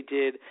what they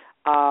did.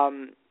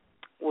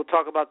 we'll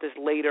talk about this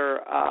later.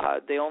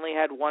 They only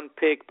had one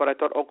pick, but I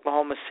thought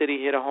Oklahoma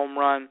City hit a home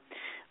run.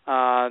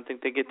 I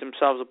think they get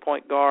themselves a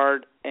point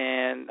guard,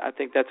 and I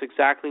think that's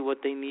exactly what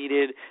they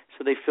needed,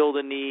 so they filled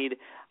a need.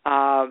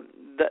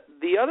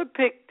 The other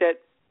pick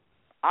that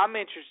I'm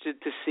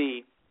interested to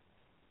see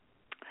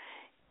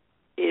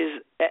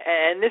is,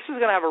 and this is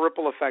going to have a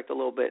ripple effect a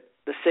little bit,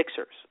 the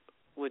Sixers,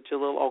 with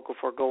Jahlil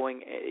Okafor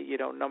going,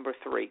 number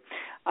 3.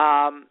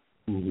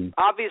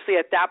 Obviously,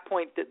 at that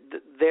point,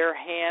 their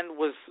hand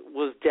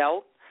was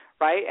dealt,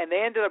 right? And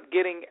they ended up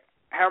getting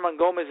Herman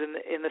Gomez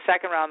in the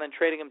second round and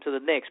trading him to the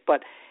Knicks.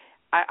 But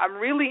I'm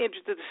really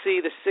interested to see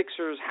the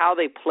Sixers, how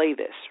they play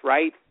this,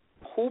 right?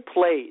 Who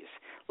plays?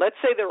 Let's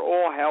say they're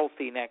all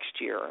healthy next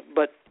year,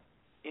 but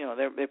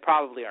they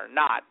probably are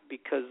not,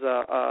 because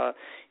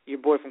your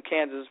boy from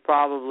Kansas is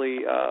probably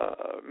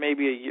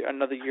maybe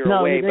another year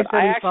away. They but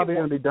said he's probably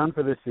going to be done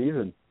for this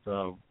season.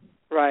 So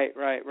right.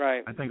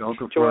 I think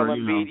Okafor, Joel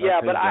Embiid,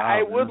 but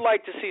I would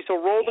like to see. So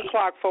roll the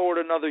clock forward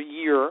another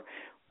year.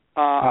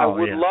 I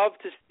would love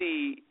to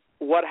see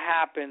what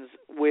happens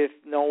with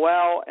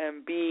Noel,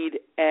 Embiid,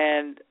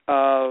 and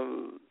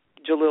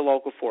Jahlil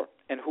Okafor,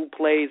 and who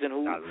plays and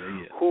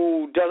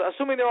who does.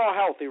 Assuming they're all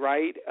healthy,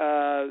 right?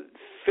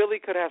 Philly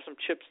could have some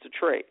chips to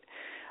trade.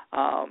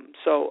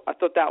 So I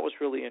thought that was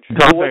really interesting.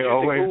 Don't they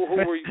always? Who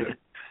were you?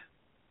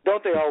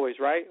 Don't they always,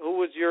 right? Who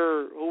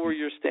were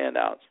your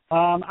standouts?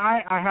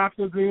 I have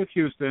to agree with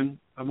Houston.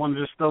 I wanted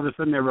to just throw this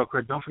in there real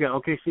quick. Don't forget,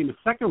 OKC in the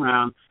second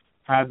round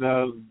had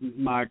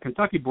my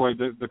Kentucky boy,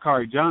 the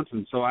Kari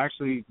Johnson. So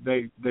actually,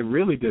 they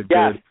really did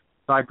good.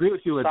 So I agree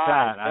with you with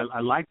that. I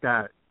like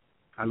that.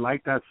 I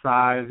like that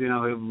size.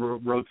 He'll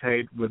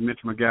rotate with Mitch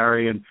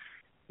McGary, and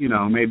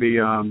maybe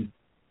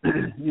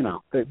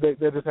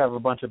they just have a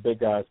bunch of big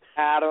guys.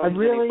 Adams, and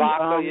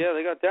Ibaka,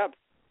 they got depth.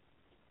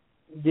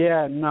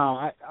 Yeah,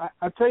 no,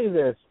 I'll tell you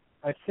this.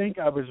 I think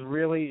I was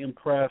really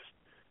impressed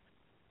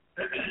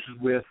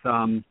with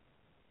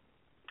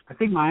I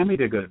think Miami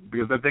did good,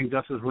 because I think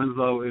Justice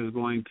Winslow is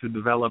going to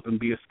develop and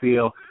be a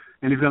steal,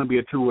 and he's going to be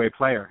a two-way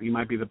player. He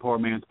might be the poor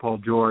man's Paul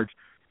George.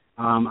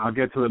 I'll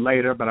get to it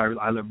later, but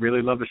I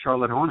really love the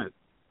Charlotte Hornets.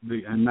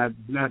 And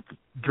that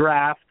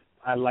draft,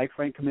 I like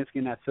Frank Kaminsky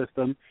in that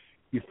system.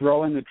 You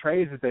throw in the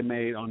trades that they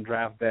made on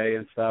draft day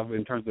and stuff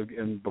in terms of,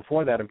 and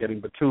before that, of getting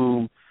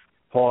Batum,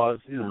 Pause,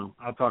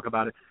 I'll talk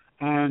about it.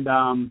 And,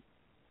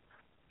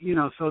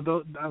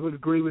 so I would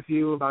agree with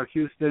you about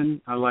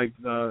Houston. I like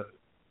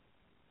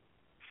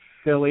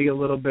Philly a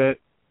little bit,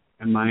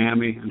 and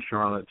Miami and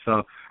Charlotte.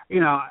 So,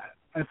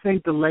 I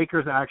think the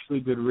Lakers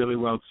actually did really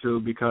well, too,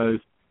 because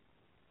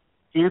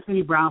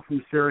Anthony Brown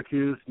from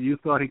Syracuse, you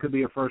thought he could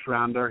be a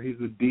first-rounder. He's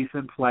a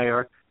decent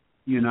player,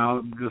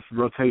 just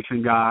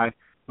rotation guy.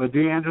 But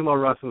D'Angelo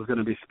Russell is going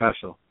to be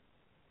special.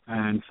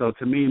 And so,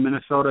 to me,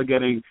 Minnesota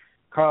getting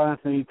Karl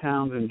Anthony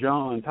Towns and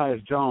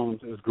Tyus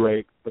Jones is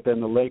great. But then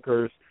the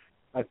Lakers,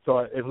 I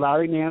thought, if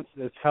Larry Nance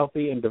is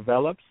healthy and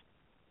develops,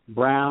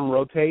 Brown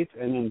rotates,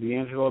 and then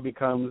D'Angelo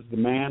becomes the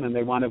man, and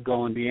they wind up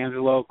going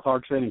D'Angelo,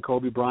 Clarkson, and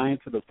Kobe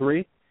Bryant to the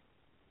 3.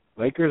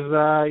 Lakers,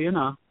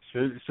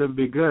 should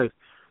be good.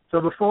 So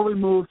before we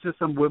move to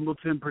some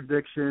Wimbledon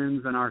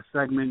predictions and our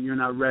segment, You're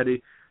Not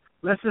Ready,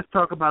 let's just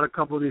talk about a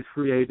couple of these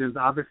free agents.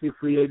 Obviously,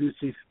 free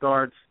agency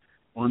starts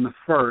on the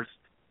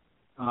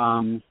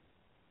 1st.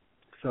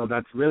 So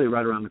that's really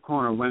right around the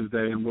corner,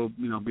 Wednesday, and we'll,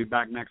 be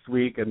back next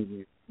week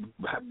and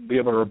be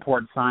able to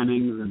report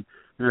signings, and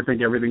I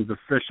think everything's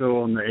official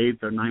on the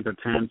 8th or 9th or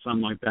 10th,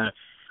 something like that.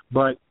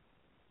 But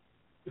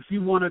if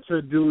you wanted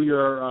to do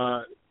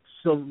your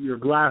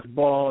glass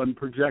ball and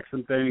project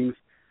some things,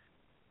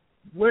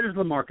 where does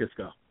LaMarcus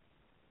go?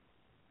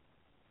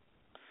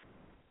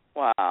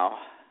 Wow.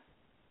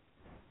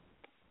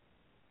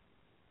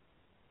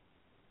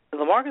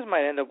 LaMarcus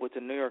might end up with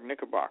the New York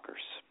Knickerbockers.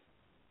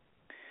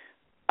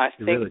 I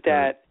think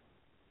that,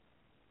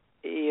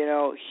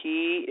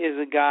 he is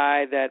a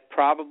guy that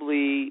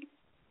probably,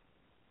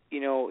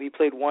 he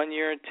played 1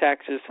 year in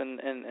Texas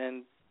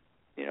and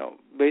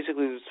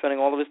basically was spending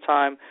all of his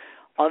time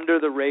under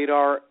the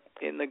radar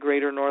in the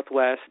greater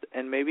Northwest,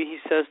 and maybe he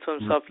says to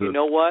himself, you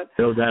know what?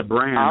 Build that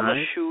brand, I'm right?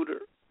 a shooter.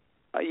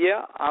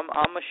 I'm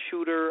a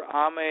shooter.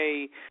 I'm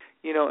a,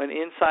 an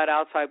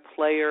inside-outside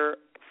player.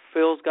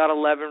 Phil's got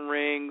 11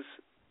 rings.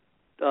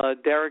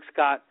 Derek's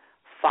got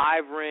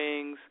 5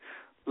 rings.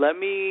 Let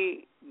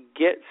me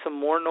get some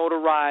more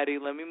notoriety.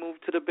 Let me move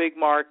to the big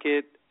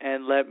market,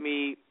 and let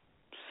me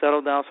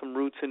settle down some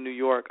roots in New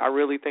York. I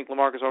really think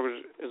LaMarcus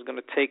Aldridge is going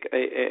to take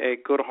a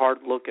good hard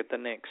look at the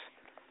Knicks.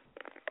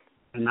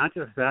 And not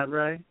just that,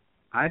 Ray.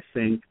 I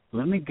think,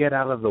 let me get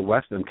out of the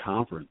Western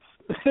Conference.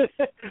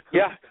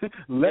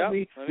 Let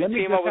me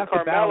team up with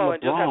Carmelo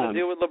and just have to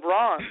deal with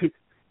LeBron.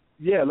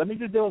 Yeah, let me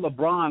just deal with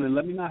LeBron, and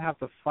let me not have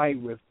to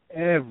fight with 8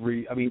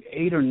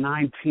 or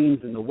 9 teams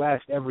in the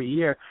West every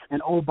year.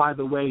 And, oh, by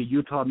the way,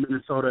 Utah,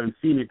 Minnesota, and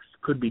Phoenix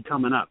could be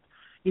coming up.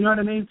 You know what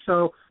I mean?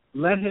 So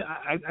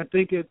I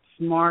think it's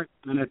smart,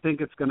 and I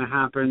think it's going to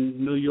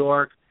happen. New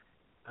York,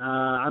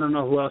 I don't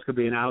know who else could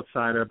be an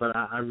outsider, but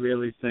I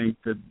really think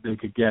that they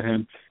could get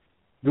him.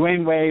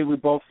 Dwayne Wade, we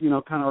both, kind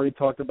of already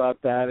talked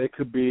about that. It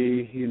could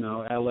be,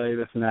 L.A.,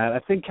 this and that. I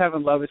think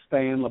Kevin Love is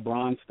staying,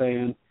 LeBron's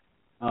staying.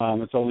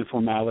 It's only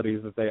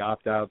formalities that they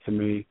opt out to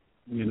me,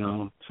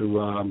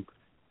 to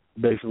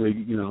basically,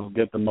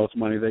 get the most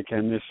money they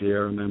can this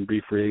year and then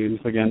be free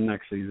agents again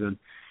next season.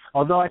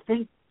 Although I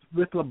think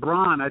with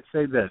LeBron, I'd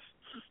say this.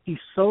 He's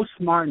so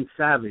smart and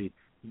savvy.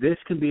 This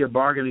can be a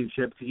bargaining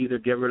chip to either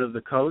get rid of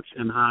the coach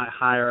and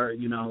hire,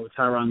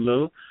 Tyronn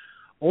Lue,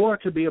 or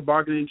to be a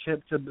bargaining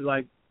chip to be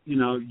like,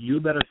 you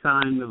better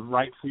sign the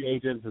right free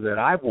agents that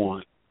I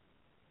want,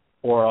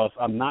 or else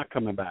I'm not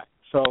coming back.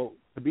 So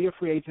to be a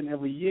free agent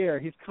every year,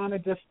 he's kind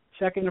of just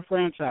checking the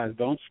franchise.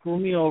 Don't screw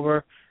me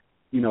over.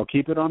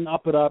 Keep it on the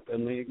up and up,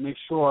 and make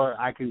sure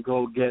I can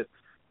go get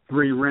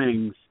 3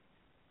 rings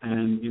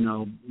and,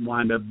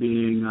 wind up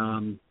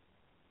being,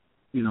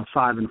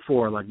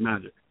 5-4 like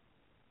Magic.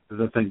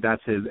 Because I think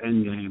that's his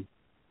end game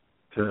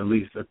to at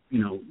least,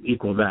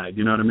 equal that.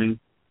 You know what I mean?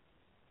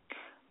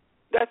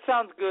 That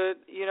sounds good.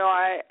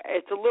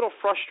 It's a little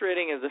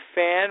frustrating as a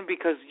fan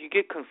because you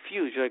get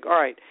confused. You're like, all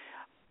right,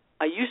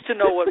 I used to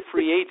know what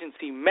free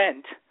agency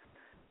meant,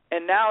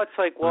 and now it's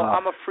like, well,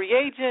 I'm a free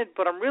agent,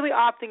 but I'm really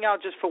opting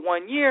out just for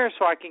 1 year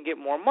so I can get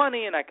more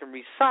money and I can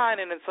re-sign,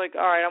 and it's like,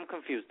 all right, I'm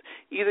confused.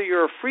 Either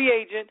you're a free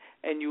agent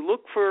and you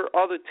look for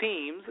other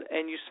teams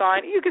and you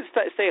sign, you can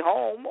stay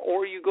home,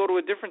 or you go to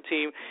a different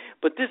team,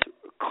 but this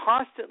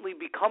constantly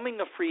becoming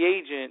a free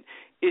agent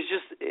is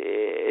just,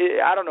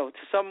 I don't know,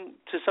 to some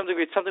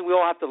degree, it's something we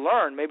all have to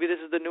learn. Maybe this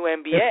is the new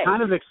NBA. It's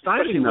kind of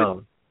exciting,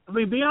 though.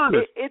 Be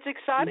honest. It's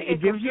exciting.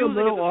 It gives you a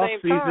little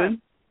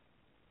off-season.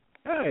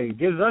 Hey, it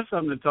gives us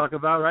something to talk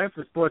about, right,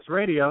 for sports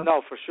radio.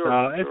 No, for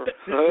sure.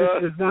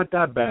 It's not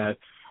that bad.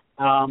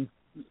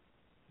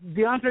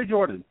 DeAndre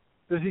Jordan,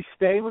 does he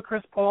stay with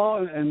Chris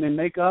Paul and then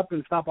make up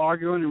and stop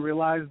arguing and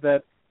realize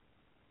that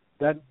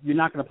you're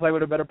not going to play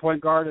with a better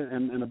point guard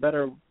and a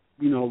better,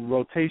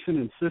 rotation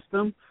and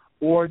system?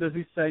 Or does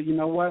he say, you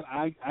know what,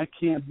 I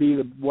can't be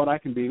what I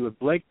can be with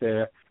Blake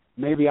there.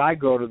 Maybe I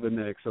go to the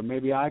Knicks, or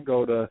maybe I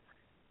go to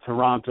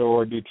Toronto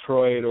or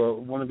Detroit or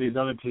one of these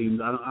other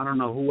teams. I don't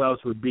know who else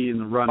would be in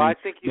the running. I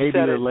think maybe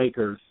the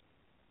Lakers.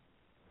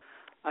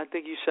 I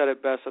think you said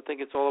it best. I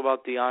think it's all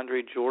about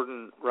DeAndre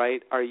Jordan,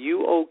 right? Are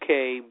you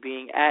okay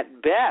being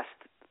at best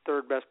the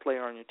third best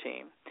player on your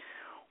team?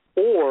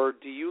 Or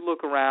do you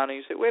look around and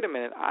you say, wait a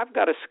minute, I've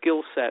got a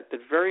skill set that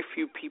very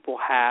few people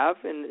have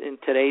in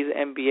today's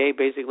NBA.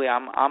 Basically,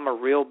 I'm a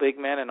real big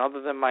man, and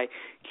other than my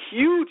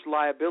huge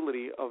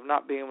liability of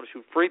not being able to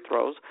shoot free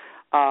throws,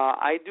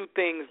 I do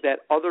things that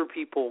other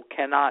people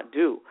cannot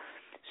do.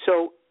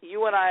 So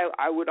you and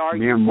I would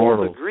argue,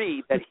 both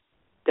agree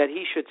that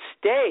he should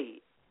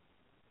stay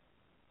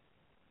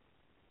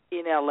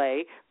in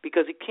L.A.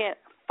 because he can't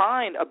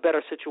find a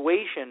better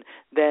situation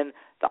than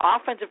the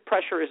offensive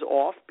pressure is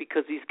off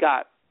because he's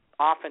got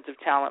offensive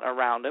talent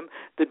around him.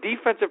 The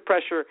defensive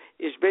pressure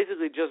is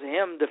basically just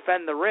him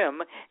defend the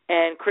rim,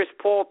 and Chris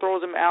Paul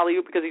throws him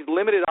alley-oop because he's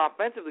limited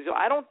offensively. So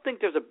I don't think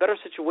there's a better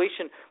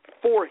situation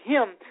for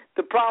him.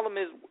 The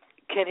problem is,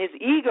 can his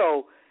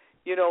ego,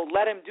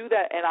 let him do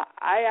that? And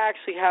I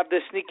actually have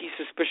this sneaky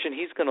suspicion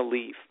he's going to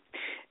leave,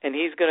 and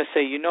he's going to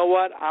say, you know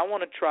what, I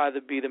want to try to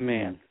be the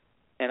man.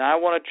 And I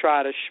want to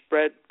try to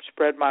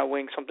spread my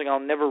wings, something I'll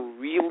never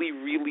really,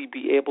 really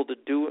be able to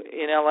do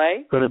in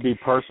L.A. Could it be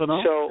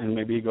personal? And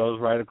maybe he goes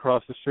right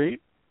across the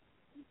street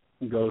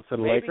and goes to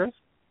the Lakers?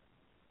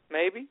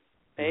 Maybe.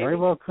 Very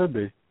well could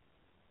be.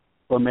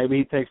 Or maybe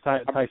he takes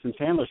Tyson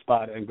Chandler's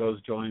spot and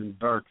goes join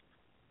Burke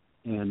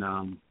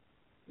in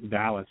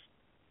Dallas.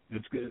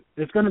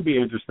 It's going to be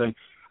interesting.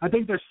 I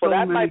think there's so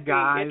many guys. That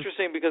might be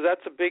interesting because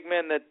that's a big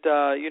man that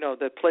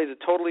that plays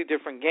a totally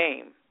different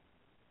game.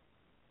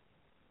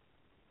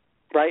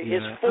 Right,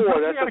 his that's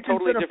a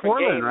totally different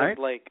Portland, game right? than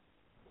Blake.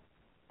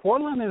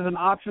 Portland is an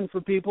option for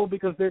people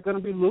because they're going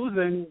to be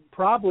losing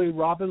probably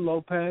Robin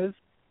Lopez,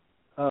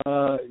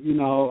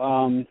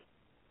 LaMarcus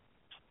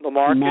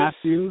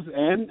Matthews,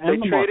 and they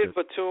LaMarcus. traded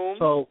Batum.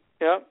 So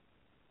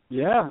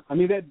yeah, I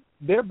mean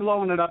they're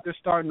blowing it up. They're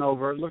starting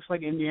over. It looks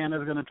like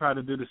Indiana's going to try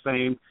to do the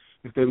same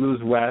if they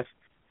lose West.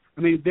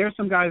 I mean, there's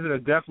some guys that are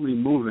definitely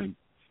moving.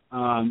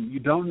 You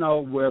don't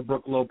know where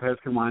Brook Lopez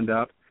can wind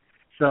up.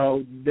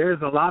 So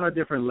there's a lot of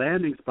different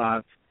landing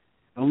spots.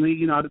 Only,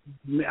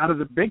 out of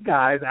the big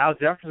guys, Al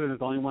Jefferson is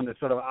the only one that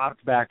sort of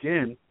opts back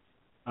in.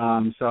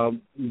 So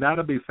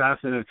that'll be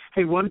fascinating.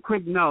 Hey, one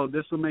quick note.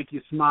 This will make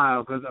you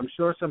smile because I'm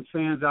sure some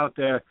fans out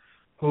there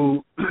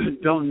who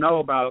don't know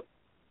about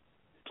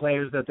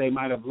players that they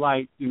might have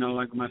liked,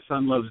 like my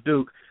son loves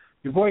Duke.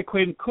 Your boy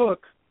Quinn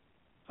Cook,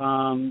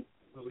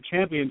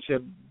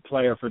 championship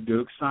player for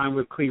Duke, signed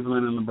with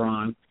Cleveland and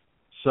LeBron.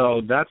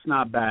 So that's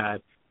not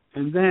bad.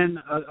 And then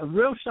a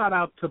real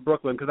shout-out to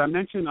Brooklyn, because I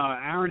mentioned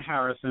Aaron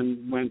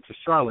Harrison went to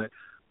Charlotte,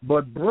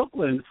 but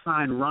Brooklyn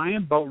signed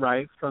Ryan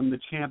Boatwright from the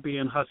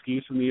champion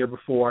Huskies from the year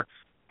before,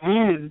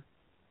 and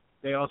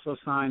they also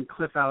signed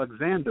Cliff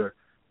Alexander.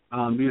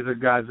 These are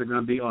guys that are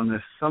going to be on the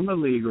Summer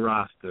League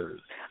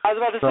rosters. I was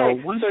about to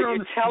say, so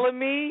you're telling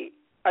me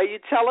Are you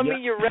telling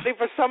me you're ready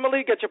for Summer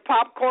League? Got your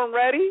popcorn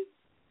ready?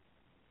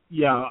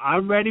 Yeah,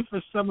 I'm ready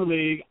for Summer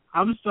League.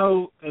 I'm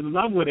so in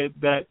love with it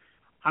that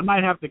I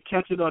might have to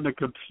catch it on the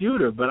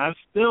computer, but I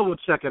still will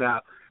check it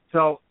out.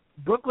 So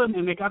Brooklyn,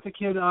 and they got the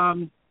kid, I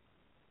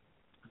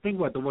think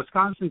the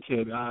Wisconsin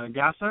kid,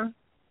 Gasser?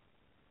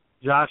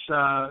 Josh,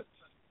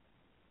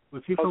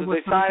 was he from Wisconsin?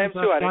 Did they sign him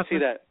too? I didn't see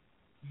that.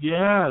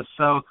 Yeah,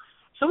 so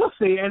we'll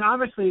see. And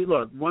obviously,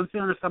 look, once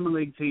they're on a Summer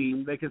League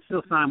team, they can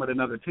still sign with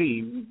another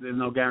team. There's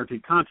no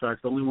guaranteed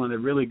contracts. The only one that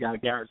really got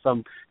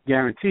some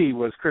guarantee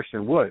was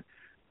Christian Wood.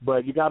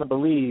 But you got to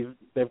believe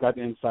they've got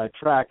the inside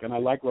track, and I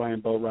like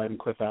Ryan Boatwright and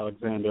Cliff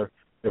Alexander.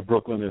 If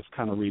Brooklyn is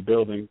kind of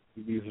rebuilding,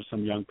 these are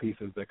some young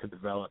pieces that could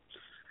develop.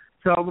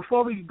 So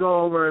before we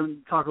go over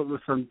and talk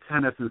about some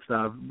tennis and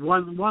stuff,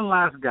 one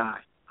last guy.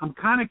 I'm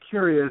kind of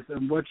curious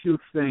in what you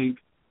think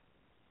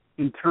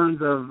in terms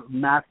of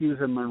Matthews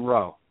and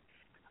Monroe.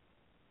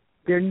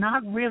 They're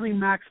not really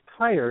max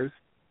players,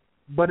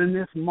 but in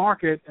this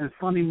market and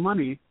funny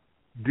money,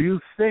 do you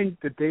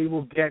think that they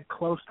will get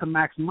close to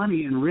max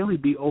money and really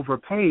be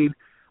overpaid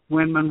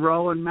when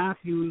Monroe and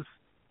Matthews,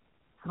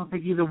 I don't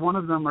think either one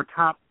of them are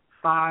top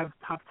 5,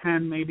 top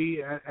 10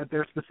 maybe at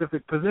their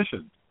specific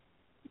positions?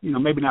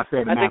 Maybe not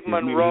fair to Matthews,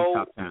 maybe he's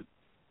top 10.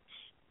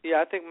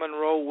 Yeah, I think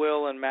Monroe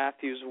will and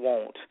Matthews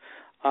won't.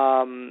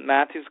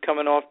 Matthews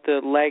coming off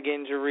the leg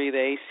injury,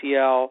 the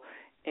ACL,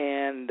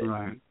 and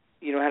right.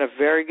 Had a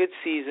very good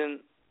season,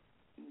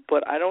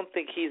 but I don't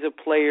think he's a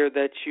player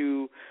that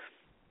you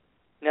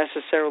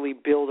necessarily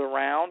build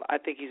around. I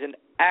think he's an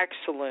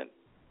excellent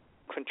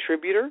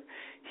contributor.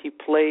 He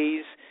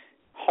plays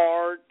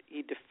hard,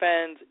 he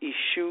defends, he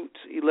shoots.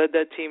 He led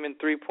that team in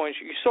 3-point.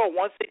 You saw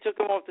once they took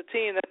him off the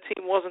team, that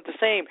team wasn't the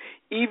same.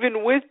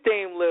 Even with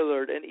Dame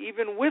Lillard and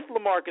even with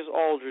LaMarcus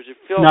Aldridge, it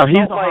felt he's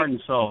the like heart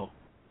and soul.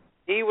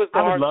 He was the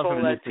heart and soul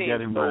of that team.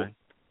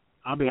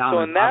 I'll be honest.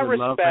 So in that I would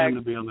respect, love for him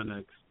to be on the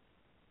Knicks.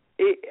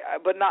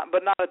 But not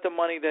at the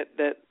money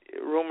that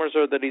rumors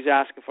are that he's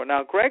asking for.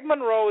 Now, Greg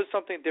Monroe is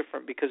something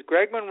different because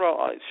Greg Monroe,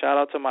 shout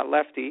out to my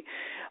lefty,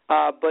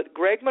 but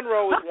Greg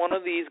Monroe is one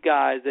of these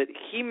guys that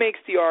he makes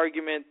the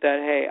argument that,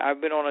 hey, I've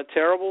been on a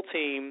terrible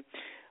team,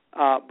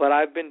 but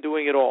I've been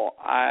doing it all.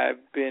 I've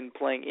been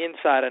playing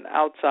inside and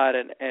outside,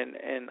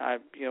 and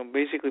I've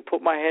basically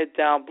put my head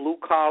down, blue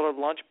collar,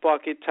 lunch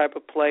bucket type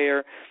of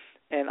player,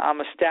 and I'm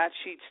a stat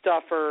sheet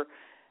stuffer.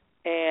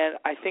 And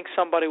I think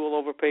somebody will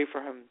overpay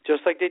for him,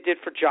 just like they did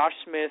for Josh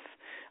Smith.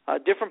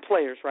 Different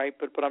players, right?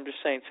 But I'm just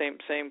saying,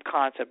 same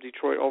concept.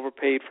 Detroit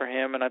overpaid for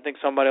him, and I think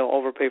somebody will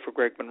overpay for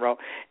Greg Monroe.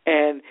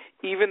 And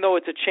even though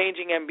it's a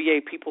changing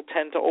NBA, people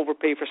tend to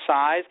overpay for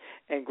size,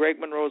 and Greg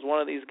Monroe is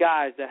one of these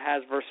guys that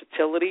has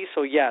versatility.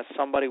 So yes,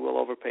 somebody will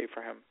overpay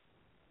for him.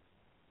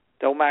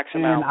 They'll max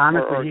him out. And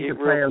honestly, he could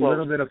play a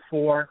little bit of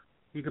 4.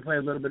 He could play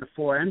a little bit of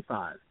 4 and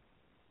 5.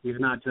 He's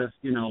not just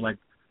like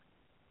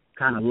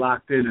kind of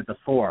locked in at the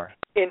 4.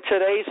 In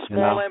today's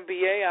small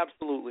NBA,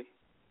 absolutely.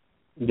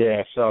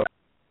 Yeah, so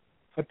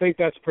I think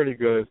that's pretty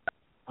good.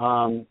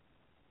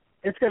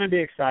 It's going to be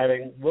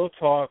exciting. We'll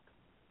talk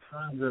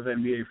tons of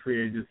NBA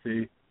free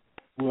agency.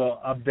 We'll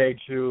update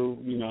you.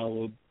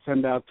 We'll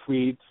send out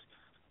tweets.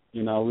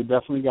 We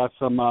definitely got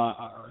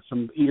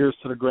some ears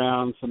to the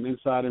ground, some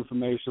inside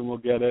information. We'll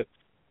get it.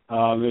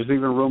 There's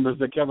even rumors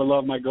that Kevin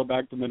Love might go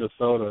back to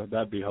Minnesota.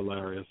 That'd be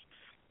hilarious.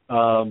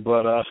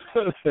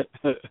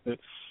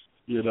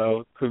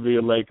 Could be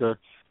a Laker.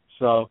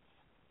 So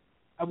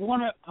I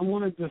want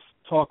to just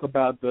talk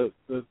about the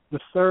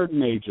third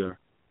major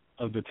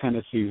of the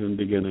tennis season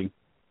beginning,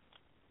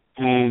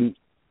 and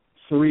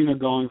Serena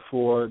going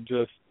for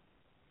just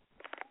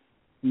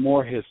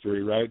more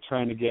history, right?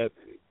 Trying to get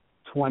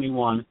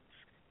 21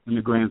 in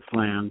the Grand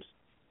Slams,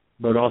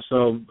 but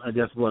also I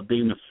guess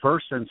being the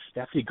first since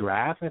Steffi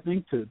Graf, I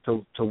think,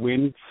 to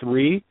win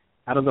 3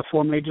 out of the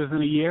 4 majors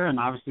in a year, and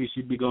obviously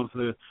she'd be going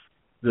for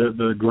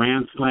the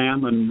Grand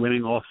Slam and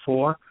winning all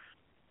 4.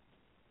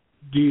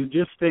 Do you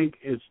just think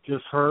it's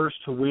just hers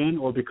to win,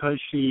 or because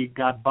she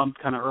got bumped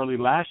kind of early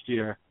last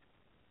year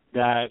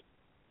that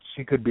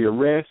she could be a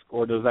risk,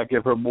 or does that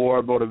give her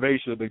more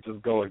motivation to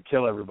just go and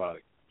kill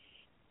everybody?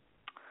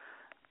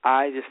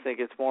 I just think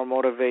it's more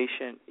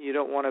motivation. You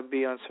don't want to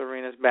be on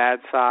Serena's bad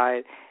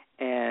side,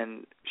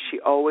 and she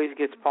always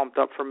gets pumped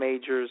up for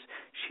majors.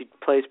 She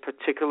plays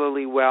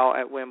particularly well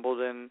at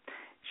Wimbledon.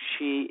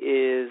 She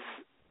is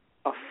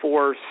a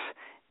force,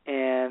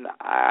 and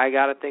I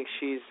got to think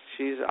she's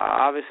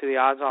obviously the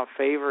odds-on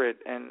favorite,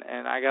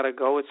 and I got to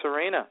go with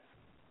Serena.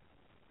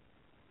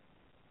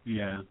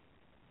 Yeah.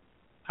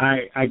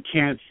 I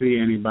can't see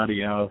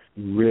anybody else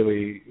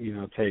really,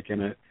 taking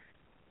it.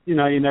 You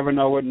never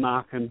know what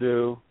Knock can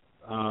do.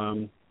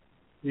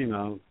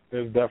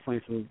 There's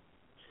definitely some.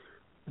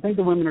 I think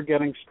the women are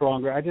getting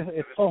stronger.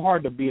 It's so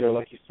hard to beat her,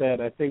 like you said.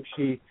 I think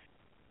she's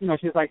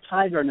like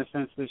Tiger in the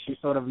sense that she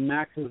sort of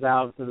maxes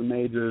out to the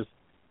majors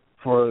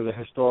for the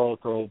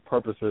historical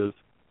purposes,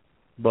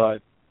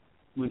 but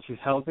when she's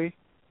healthy,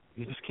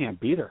 you just can't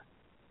beat her.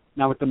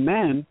 Now with the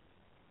men,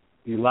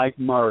 do you like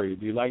Murray?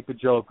 Do you like the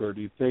Joker?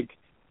 Do you think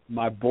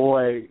my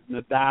boy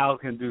Nadal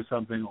can do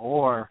something,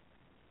 or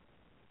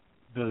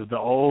does the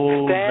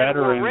old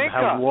veteran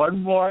have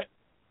one more?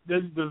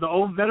 Does the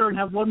old veteran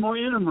have one more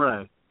in him,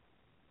 Red?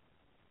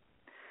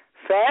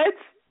 Feds?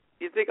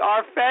 You think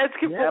our Feds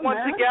can put one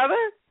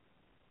together?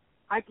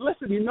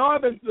 Listen,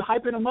 I've been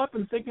hyping him up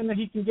and thinking that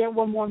he can get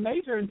one more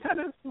major in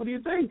tennis. What do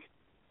you think?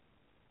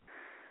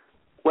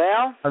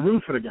 Well, I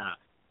root for the guy.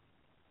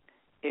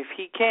 If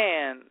he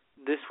can,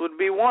 this would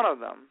be one of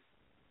them.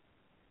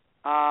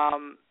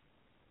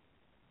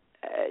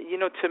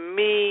 To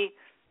me,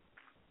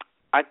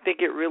 I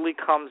think it really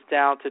comes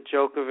down to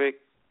Djokovic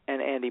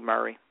and Andy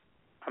Murray.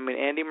 I mean,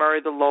 Andy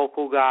Murray, the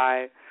local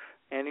guy,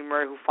 Andy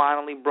Murray who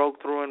finally broke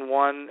through and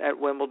won at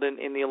Wimbledon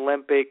in the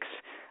Olympics.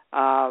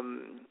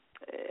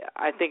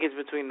 I think it's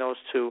between those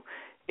two.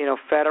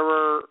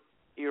 Federer,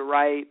 you're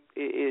right,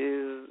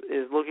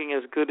 is looking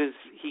as good as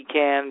he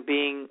can,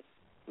 being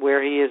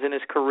where he is in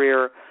his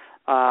career.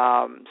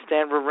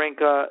 Stan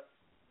Wawrinka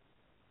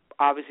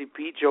obviously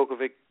beat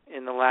Djokovic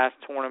in the last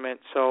tournament,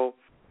 so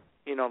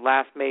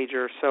last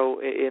major, so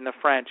in the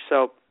French.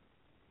 So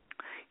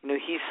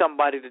he's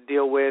somebody to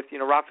deal with.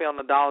 Rafael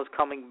Nadal is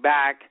coming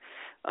back.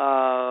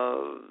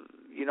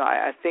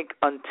 I think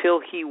until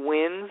he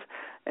wins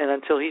and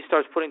until he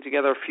starts putting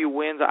together a few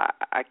wins,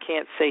 I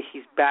can't say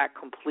he's back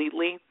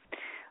completely.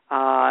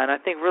 And I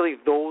think really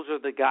those are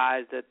the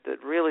guys that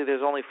really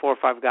there's only 4 or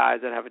 5 guys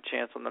that have a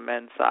chance on the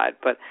men's side.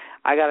 But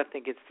I got to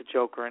think it's the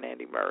Joker and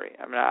Andy Murray.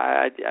 I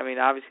mean,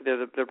 obviously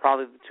they're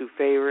probably the 2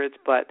 favorites,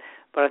 but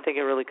I think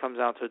it really comes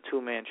down to a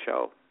 2-man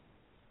show.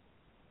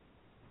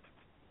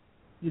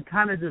 You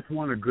kind of just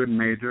want a good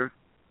major.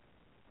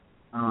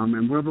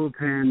 And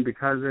Wimbledon,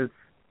 because it's,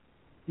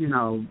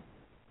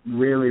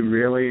 really,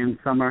 really in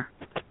summer,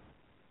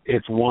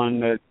 it's one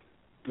that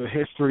the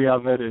history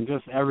of it and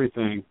just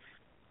everything,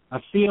 I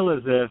feel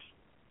as if,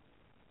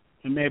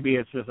 and maybe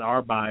it's just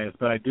our bias,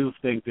 but I do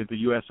think that the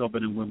U.S.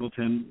 Open and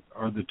Wimbledon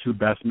are the 2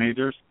 best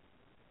majors.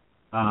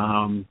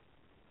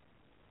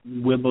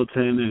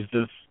 Wimbledon is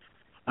just,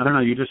 I don't know,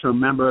 you just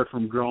remember it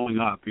from growing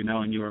up,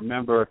 and you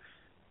remember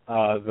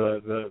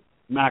the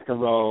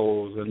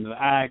McEnroes and the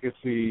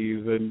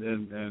Agassiz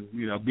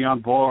and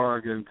Bjorn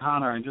Borg and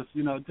Connor and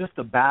just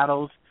the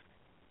battles.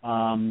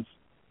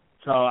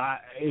 So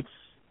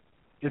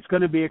it's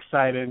going to be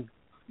exciting.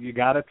 You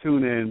got to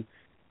tune in.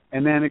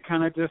 And then it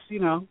kind of just,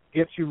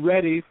 gets you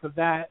ready for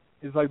that.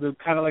 It's like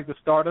kind of like the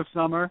start of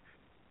summer.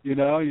 You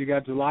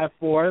got July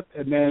 4th,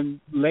 and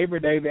then Labor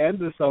Day, the end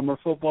of the summer,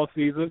 football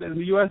season, and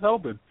the U.S.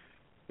 Open.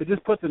 It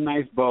just puts a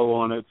nice bow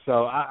on it.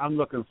 So I'm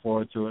looking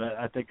forward to it.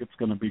 I think it's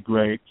going to be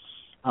great.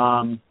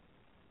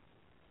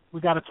 We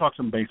got to talk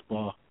some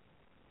baseball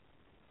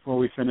before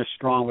we finish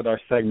strong with our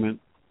segment.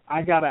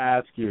 I got to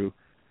ask you,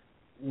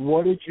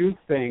 what did you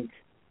think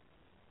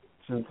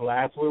since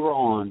last we were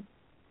on?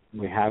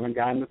 We haven't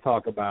gotten to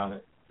talk about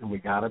it, and we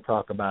got to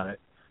talk about it.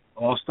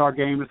 All-Star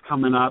Game is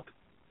coming up.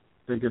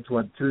 I think it's,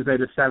 Tuesday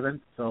the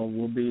 7th, so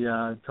we'll be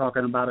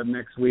talking about it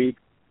next week.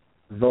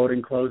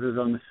 Voting closes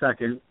on the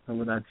 2nd,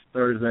 so that's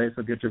Thursday,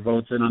 so get your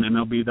votes in on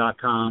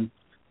MLB.com.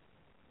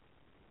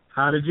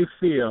 How did you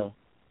feel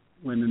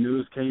when the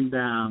news came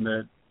down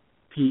that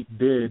Pete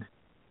did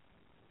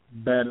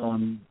bet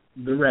on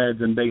the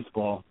Reds in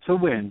baseball to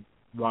win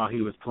while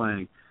he was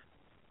playing?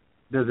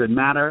 Does it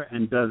matter,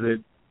 and does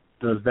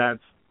that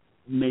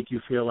make you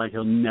feel like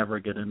he'll never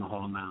get in the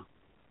Hall now?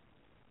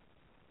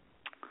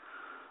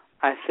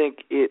 I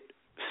think it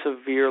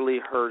severely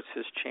hurts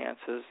his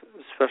chances,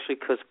 especially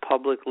because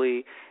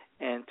publicly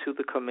and to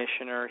the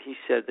commissioner he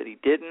said that he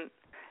didn't,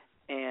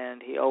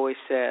 and he always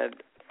said,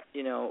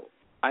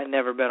 I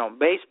never bet on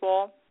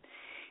baseball.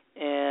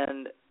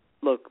 And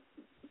look,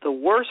 the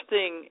worst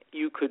thing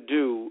you could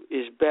do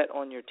is bet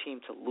on your team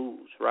to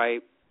lose,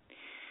 right?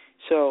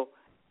 So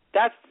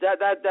that's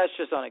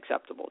just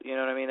unacceptable. You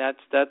know what I mean?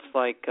 That's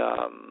like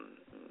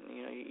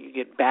you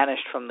get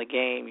banished from the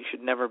game. You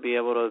should never be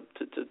able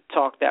to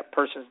talk that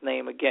person's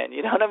name again.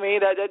 You know what I mean?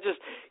 That just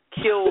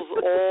kills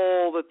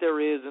all that there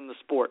is in the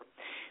sport.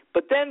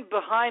 But then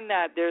behind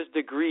that, there's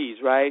degrees,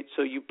 right?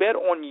 So you bet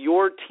on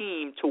your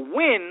team to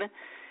win.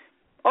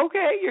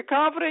 Okay, you're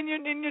confident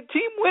in your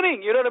team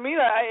winning. You know what I mean?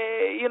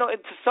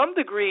 To some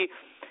degree,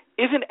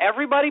 isn't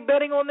everybody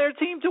betting on their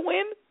team to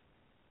win?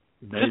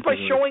 Basically. Just by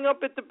showing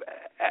up at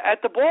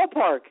the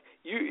ballpark.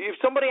 If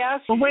somebody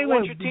asks you, you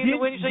want your team to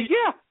win, you say,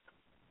 yeah.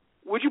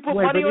 Would you put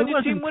money on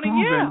your team winning?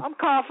 Yeah, I'm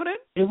confident.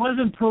 It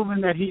wasn't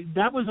proven that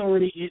that was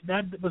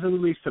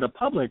released to the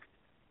public.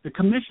 The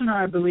commissioner,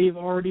 I believe,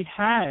 already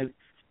had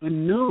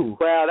and knew.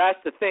 Well, that's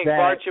the thing.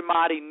 Bart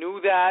Giamatti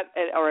knew that,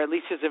 or at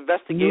least his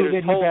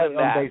investigators told him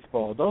that. On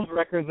baseball. Those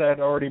records had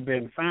already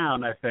been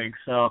found, I think.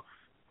 So,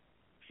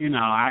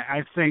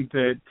 I think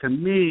that, to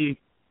me,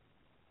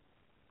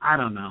 I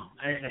don't know.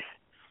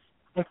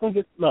 I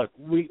think look,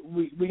 we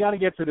got to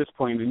get to this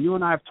point, and you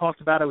and I have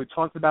talked about it. We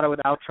talked about it with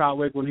Al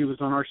Troutwig when he was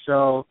on our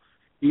show,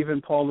 even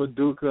Paul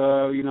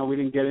LaDuca. We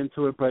didn't get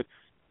into it, but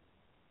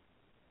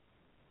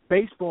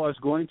baseball is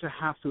going to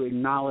have to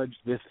acknowledge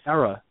this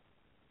era.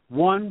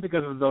 One,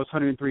 because of those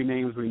 103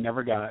 names we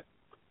never got.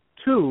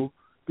 Two,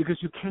 because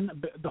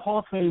the Hall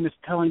of Fame is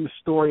telling the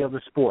story of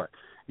the sport,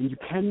 and you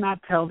cannot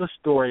tell the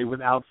story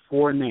without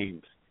four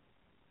names: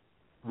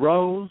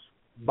 Rose,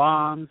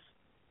 Bonds,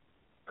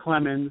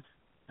 Clemens,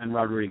 and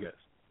Rodriguez.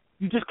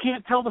 You just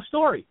can't tell the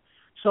story.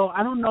 So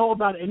I don't know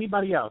about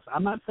anybody else.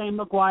 I'm not saying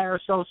McGwire or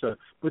Sosa,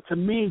 but to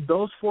me,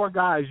 those four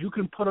guys, you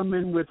can put them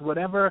in with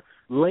whatever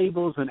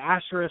labels and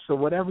asterisks or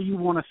whatever you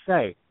want to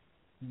say.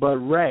 But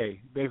Ray,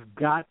 they've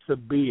got to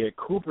be at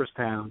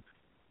Cooperstown,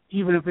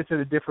 even if it's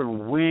in a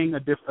different wing,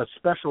 a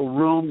special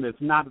room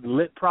that's not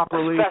lit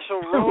properly. A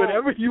special room.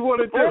 Whatever you want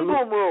to do. Boom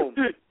boom room.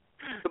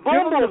 The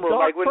boom boom room,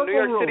 like when New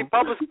York City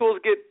public schools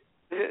get,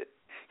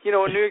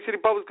 when New York City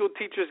public school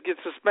teachers get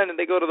suspended,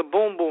 they go to the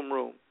boom boom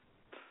room.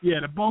 Yeah,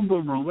 the boom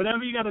boom room,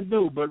 whatever you got to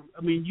do. But,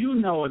 I mean, you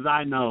know as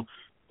I know,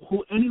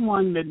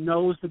 anyone that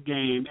knows the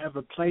game,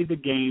 ever played the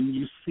game,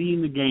 you've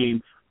seen the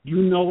game,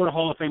 you know what a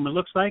Hall of Famer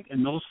looks like,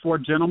 and those four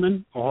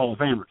gentlemen are Hall of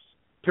Famers,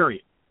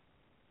 period.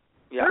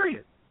 Yeah.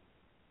 Period.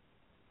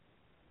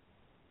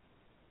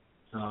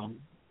 So,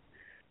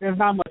 there's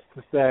not much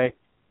to say.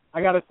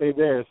 I got to say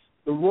this.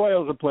 The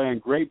Royals are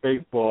playing great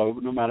baseball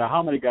no matter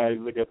how many guys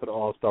they get to the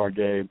All-Star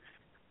game.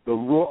 The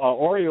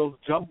Orioles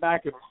jump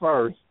back at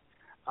first.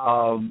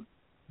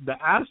 The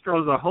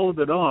Astros are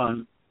holding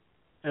on,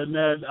 and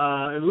then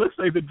it looks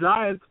like the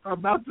Giants are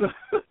about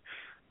to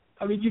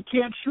I mean, you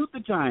can't shoot the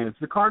Giants.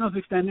 The Cardinals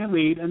extend their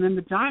lead, and then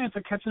the Giants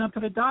are catching up to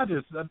the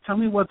Dodgers. Tell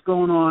me what's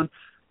going on.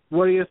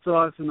 What are your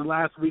thoughts in the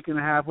last week and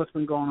a half? What's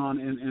been going on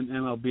in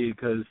MLB?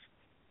 Because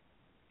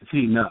it's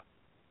heating up.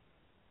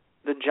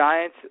 The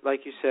Giants,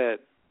 like you said,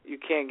 you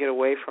can't get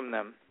away from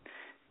them.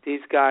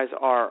 These guys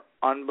are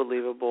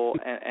unbelievable,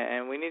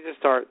 and we need to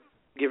start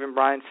giving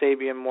Brian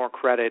Sabian more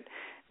credit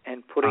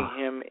and putting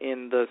him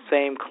in the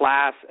same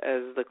class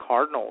as the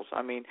Cardinals.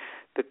 I mean,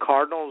 the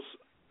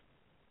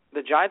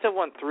Giants have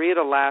won 3 of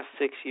the last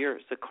 6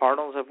 years. The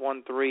Cardinals have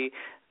won 3.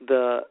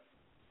 The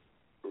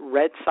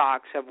Red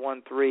Sox have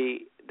won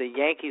 3. The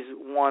Yankees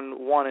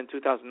won 1 in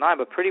 2009.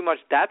 But pretty much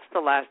that's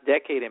the last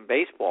decade in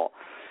baseball.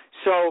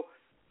 So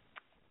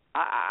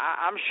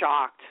I'm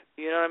shocked.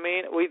 You know what I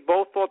mean? We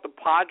both thought the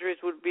Padres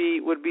would be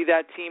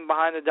that team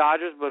behind the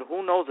Dodgers, but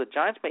who knows? The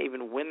Giants may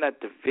even win that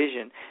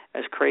division,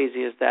 as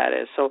crazy as that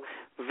is. So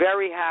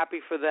very happy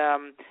for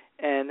them,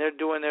 and they're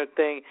doing their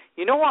thing.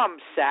 You know what I'm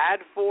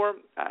sad for?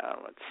 I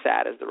don't know if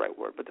sad is the right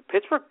word, but the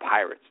Pittsburgh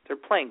Pirates, they're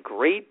playing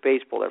great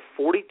baseball. They're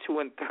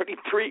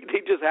 42-33.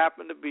 They just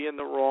happen to be in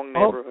the wrong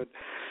neighborhood.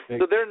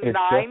 So they're 9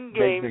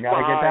 games behind. They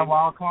got to get that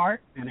wild card,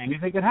 and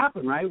anything could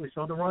happen, right? We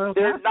saw the Royals.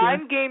 They're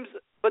 9 games.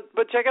 But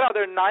check it out.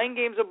 They're 9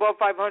 games above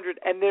 500,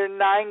 and they're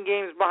 9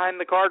 games behind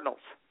the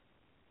Cardinals.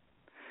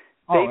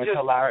 It's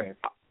hilarious.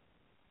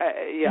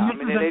 Yeah, I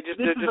mean,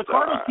 this is a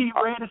Cardinals team,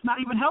 Ray, that's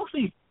not even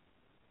healthy.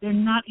 They're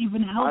not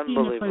even healthy,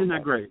 and they're playing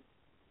that great.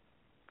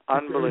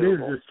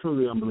 Unbelievable. It is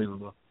truly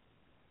unbelievable.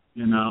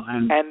 You know,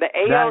 and the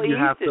AL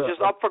East is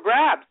just up for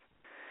grabs.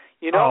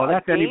 You know,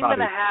 that's a game anybody.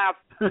 and a half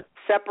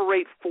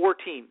separate 4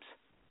 teams.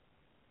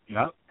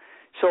 Yep.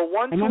 So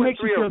 1, 2, and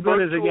 3 are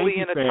virtually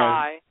in a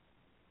tie.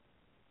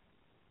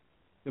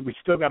 We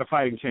still got a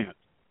fighting chance.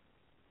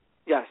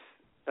 Yes,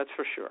 that's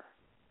for sure.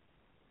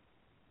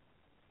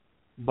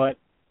 But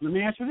let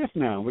me ask you this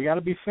now. We got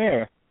to be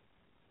fair.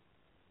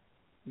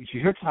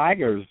 Your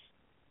Tigers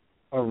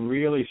are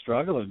really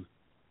struggling.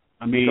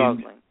 I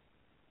mean,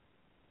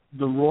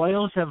 the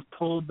Royals have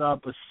pulled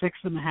up a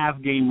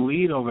 6.5 game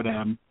lead over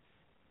them,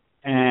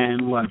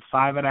 and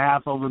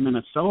 5.5 over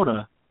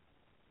Minnesota.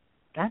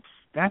 That's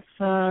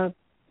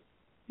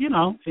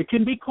it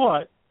can be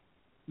caught,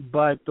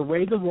 but the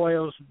way the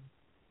Royals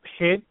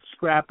hit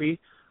scrappy,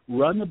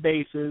 run the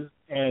bases,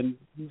 and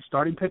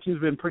starting pitching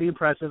has been pretty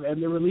impressive,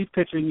 and the relief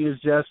pitching is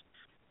just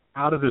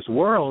out of this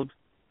world.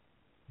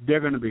 They're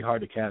going to be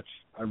hard to catch.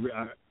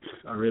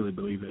 I really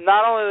believe it.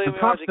 Not only are they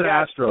hard to the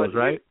catch, Astros,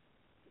 right?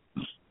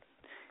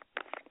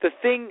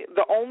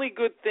 The only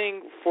good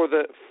thing for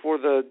the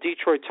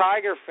Detroit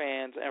Tiger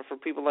fans and for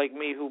people like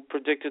me who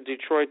predicted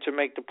Detroit to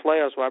make the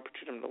playoffs, well, I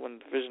predicted them to win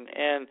the division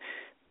and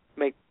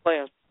make the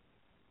playoffs,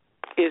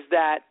 is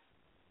that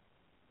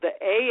the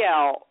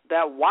AL,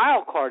 that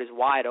wild card is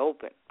wide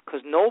open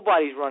because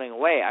nobody's running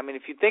away. I mean,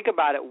 if you think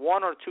about it,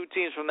 1 or 2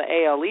 teams from the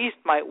AL East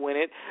might win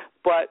it,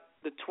 but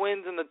the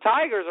Twins and the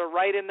Tigers are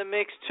right in the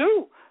mix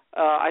too.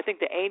 I think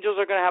the Angels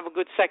are going to have a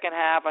good second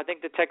half. I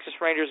think the Texas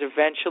Rangers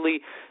eventually,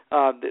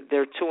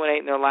 they're 2-8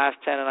 in their last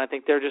 10, and I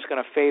think they're just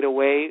going to fade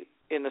away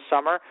in the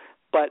summer.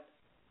 But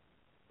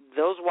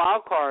those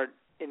wild cards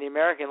in the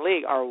American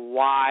League are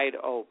wide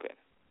open.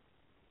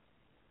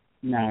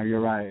 No, you're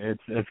right.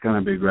 It's going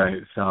to be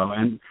great. So,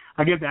 and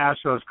I give the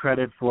Astros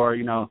credit for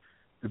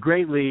the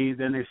great lead.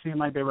 Then they seemed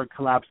like they were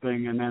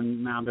collapsing, and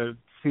then now they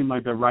seem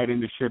like they're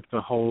riding the ship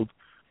to hold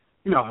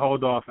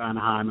off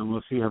Anaheim, and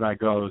we'll see how that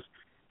goes.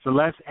 So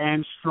let's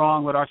end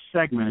strong with our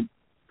segment.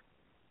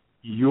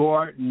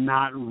 You're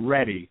not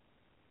ready,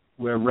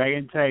 where Ray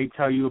and Tay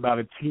tell you about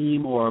a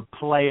team or a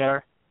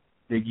player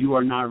that you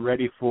are not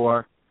ready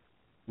for.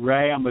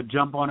 Ray, I'm going to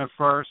jump on it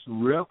first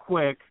real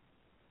quick.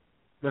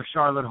 The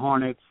Charlotte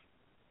Hornets.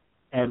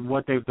 at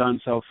what they've done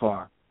so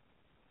far.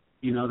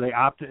 You know, they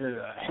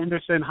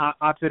Henderson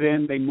opted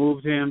in. They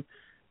moved him.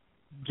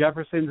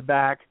 Jefferson's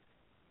back.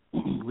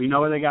 We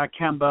know they got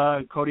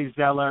Kemba, Cody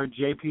Zeller,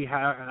 J.P.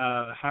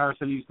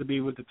 Harrison used to be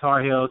with the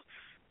Tar Heels.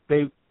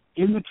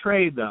 In the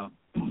trade, though,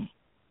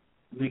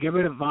 they get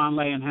rid of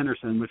Vonleh and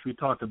Henderson, which we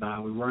talked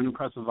about. We weren't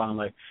impressed with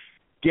Vonleh.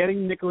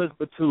 Getting Nicholas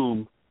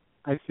Batum,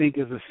 I think,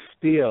 is a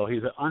steal.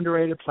 He's an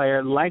underrated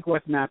player. Like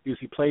Wes Matthews,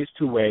 he plays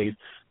two ways.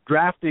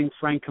 Drafting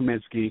Frank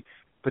Kaminsky,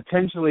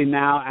 potentially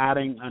now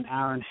adding an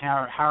Aaron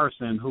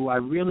Harrison, who I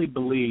really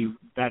believe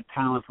that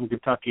talent from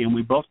Kentucky, and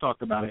we both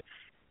talked about it,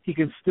 he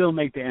can still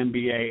make the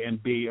NBA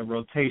and be a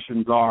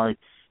rotation guard,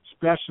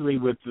 especially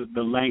with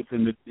the length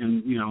and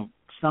you know,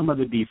 some of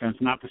the defense,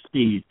 not the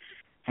speed.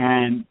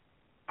 And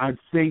I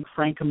think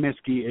Frank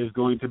Kaminsky is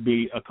going to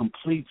be a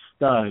complete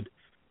stud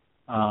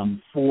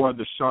for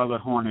the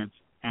Charlotte Hornets.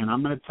 And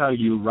I'm going to tell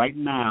you right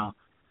now,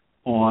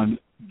 on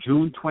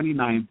June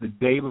 29th, the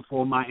day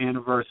before my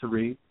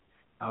anniversary,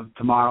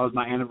 tomorrow is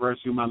my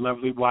anniversary with my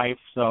lovely wife,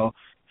 so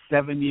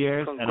 7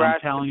 years. Congrats, and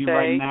I'm telling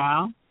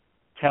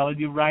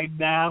you right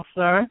now,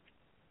 sir,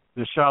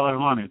 the Charlotte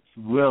Hornets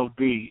will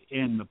be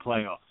in the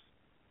playoffs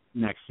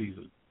next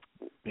season.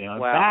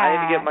 Well, I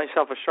need to get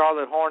myself a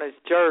Charlotte Hornets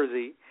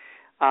jersey,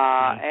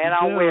 and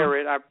I'll wear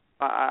it.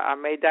 I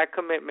made that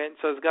commitment,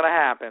 so it's going to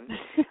happen.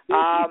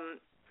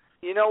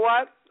 You know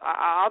what?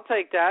 I'll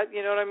take that.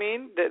 You know what I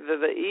mean?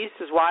 The East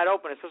is wide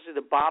open, especially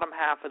the bottom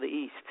half of the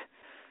East.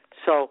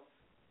 So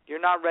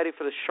you're not ready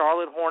for the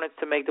Charlotte Hornets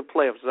to make the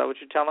playoffs. Is that what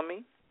you're telling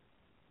me?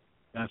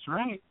 That's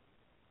right.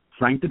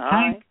 Frank the Tank.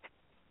 Right.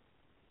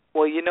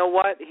 Well, you know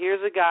what?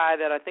 Here's a guy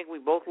that I think we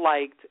both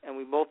liked and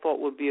we both thought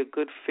would be a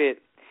good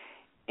fit.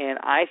 And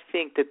I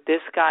think that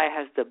this guy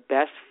has the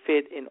best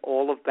fit in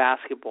all of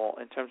basketball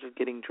in terms of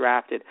getting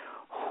drafted.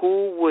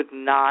 Who would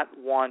not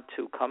want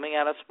to, coming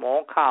out of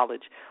small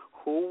college,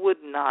 who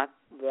would not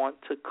want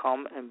to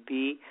come and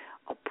be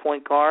a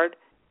point guard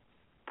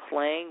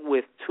playing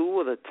with two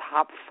of the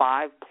top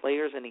 5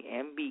 players in the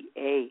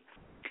NBA?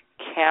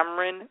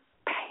 Cameron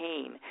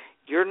Payne.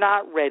 You're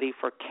not ready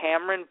for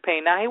Cameron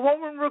Payne. Now, he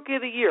won't win Rookie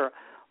of the Year,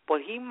 but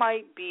he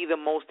might be the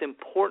most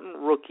important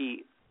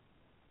rookie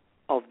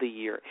of the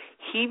year.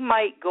 He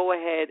might go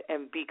ahead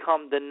and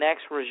become the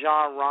next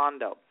Rajon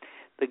Rondo,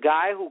 the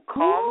guy who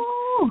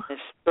comes and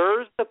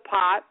stirs the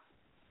pot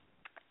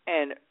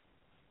and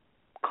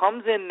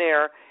comes in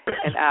there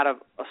and out of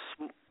a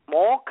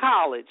small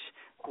college,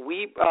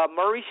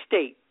 Murray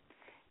State,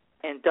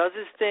 and does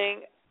his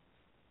thing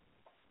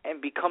and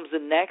becomes the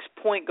next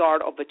point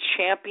guard of a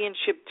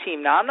championship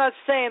team. Now, I'm not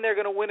saying they're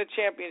going to win a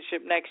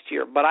championship next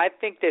year, but I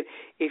think that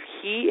if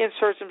he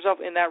inserts himself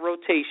in that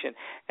rotation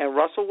and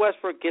Russell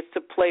Westbrook gets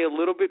to play a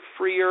little bit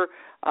freer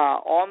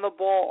on the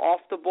ball, off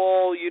the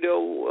ball,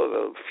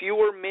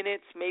 fewer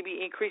minutes,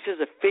 maybe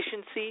increases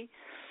efficiency.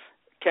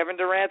 Kevin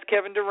Durant's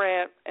Kevin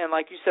Durant, and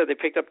like you said, they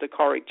picked up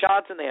Dakari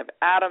Johnson. They have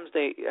Adams.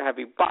 They have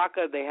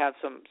Ibaka. They have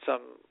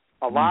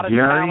a lot of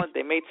talent.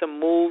 They made some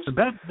moves.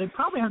 They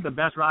probably have the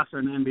best roster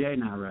in the NBA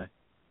now, Ray.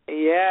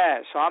 Yeah,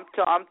 so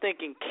I'm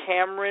thinking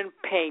Cameron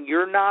Payne.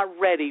 You're not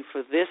ready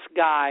for this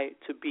guy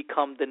to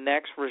become the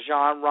next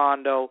Rajon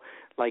Rondo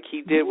like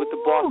he did with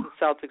the Boston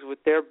Celtics with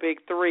their big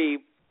three,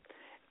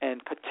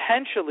 and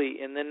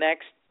potentially in the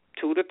next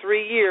 2 to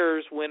 3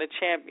 years win a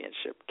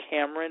championship.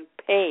 Cameron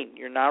Payne,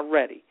 you're not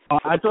ready.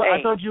 I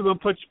thought you were going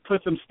to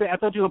put some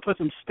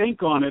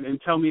stink on it and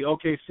tell me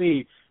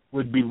OKC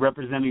would be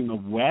representing the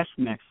West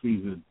next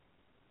season.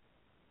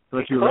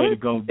 But you're ready to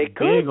go big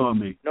on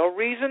me. No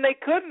reason they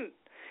couldn't.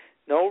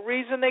 No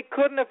reason they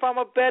couldn't. If I'm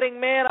a betting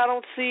man, I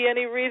don't see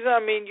any reason. I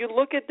mean, you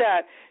look at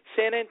that.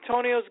 San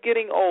Antonio's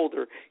getting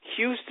older.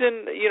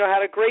 Houston,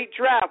 had a great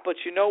draft, but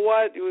you know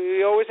what?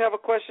 We always have a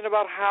question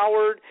about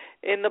Howard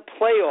in the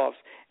playoffs.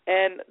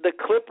 And the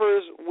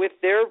Clippers, with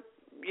their,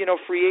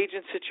 free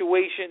agent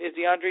situation, is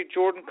DeAndre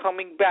Jordan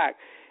coming back?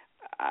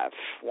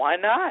 Why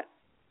not?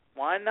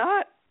 Why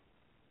not?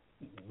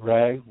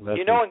 Right.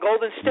 And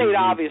Golden State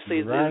obviously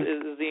is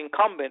the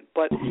incumbent.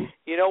 But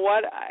you know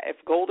what? If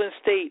Golden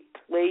State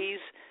plays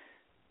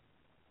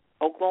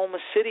Oklahoma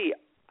City,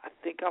 I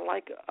think I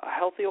like a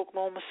healthy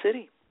Oklahoma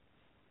City.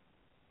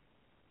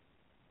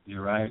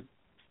 You're right.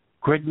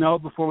 Quick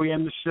note before we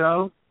end the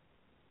show.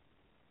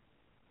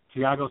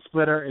 Thiago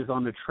Splitter is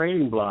on the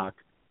trading block,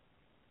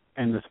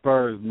 and the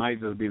Spurs might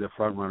just be the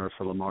front runner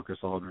for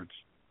LaMarcus Aldridge.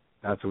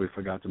 That's what we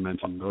forgot to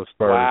mention. Those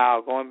Spurs.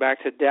 Wow, going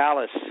back to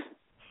Dallas.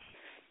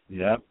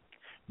 Yep.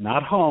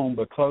 Not home,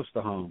 but close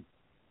to home.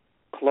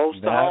 Close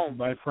to home.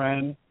 My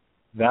friend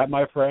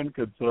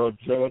could throw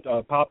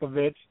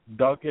Popovich,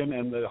 Duncan,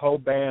 and the whole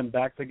band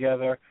back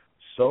together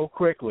so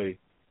quickly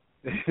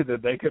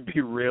that they could be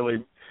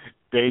really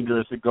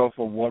dangerous and go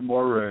for one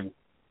more ring.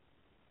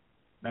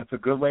 That's a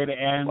good way to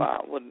end.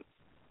 Wow.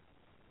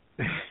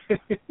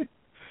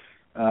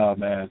 Oh,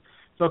 man.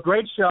 So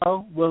great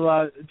show.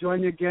 We'll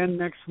join you again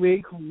next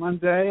week,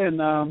 Monday, and,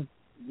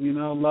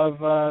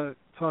 love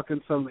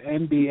talking some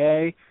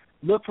NBA.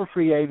 Look for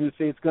free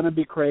agency. It's going to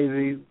be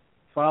crazy.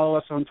 Follow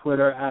us on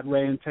Twitter at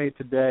Ray and Tate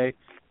Today.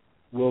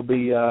 We'll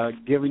be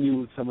giving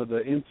you some of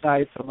the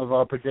insights, some of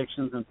our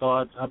predictions and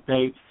thoughts,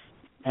 updates.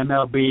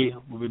 MLB,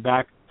 we'll be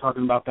back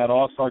talking about that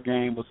All-Star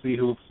game. We'll see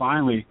who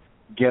finally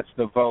gets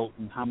the vote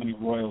and how many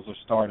Royals are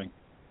starting.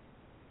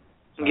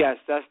 So, yes,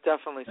 that's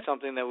definitely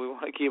something that we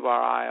want to keep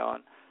our eye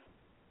on.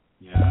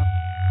 Yeah.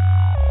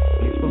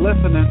 Thanks for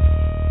listening.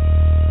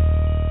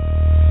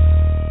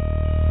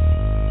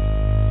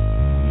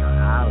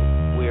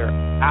 We're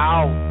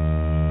out.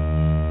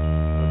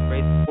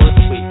 Great sports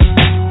week.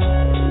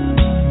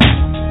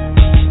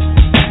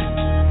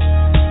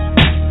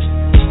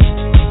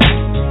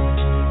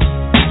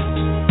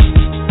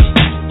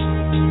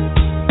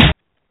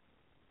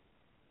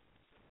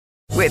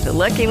 With the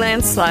Lucky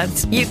Land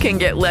Slots, you can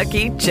get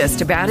lucky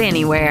just about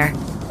anywhere.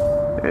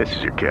 This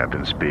is your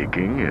captain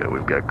speaking.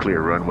 We've got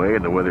clear runway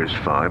and the weather's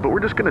fine, but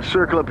we're just going to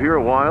circle up here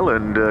a while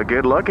and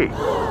get lucky.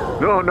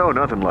 No,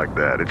 nothing like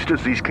that. It's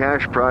just these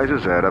cash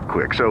prizes add up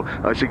quick. So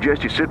I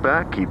suggest you sit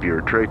back, keep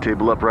your tray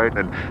table upright,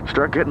 and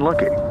start getting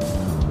lucky.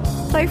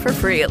 Play for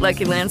free at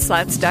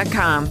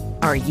LuckyLandSlots.com.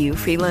 Are you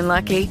feeling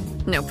lucky?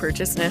 No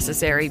purchase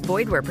necessary.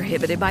 Void where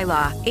prohibited by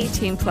law.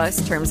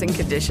 18+ terms and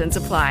conditions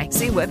apply.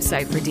 See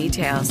website for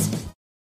details.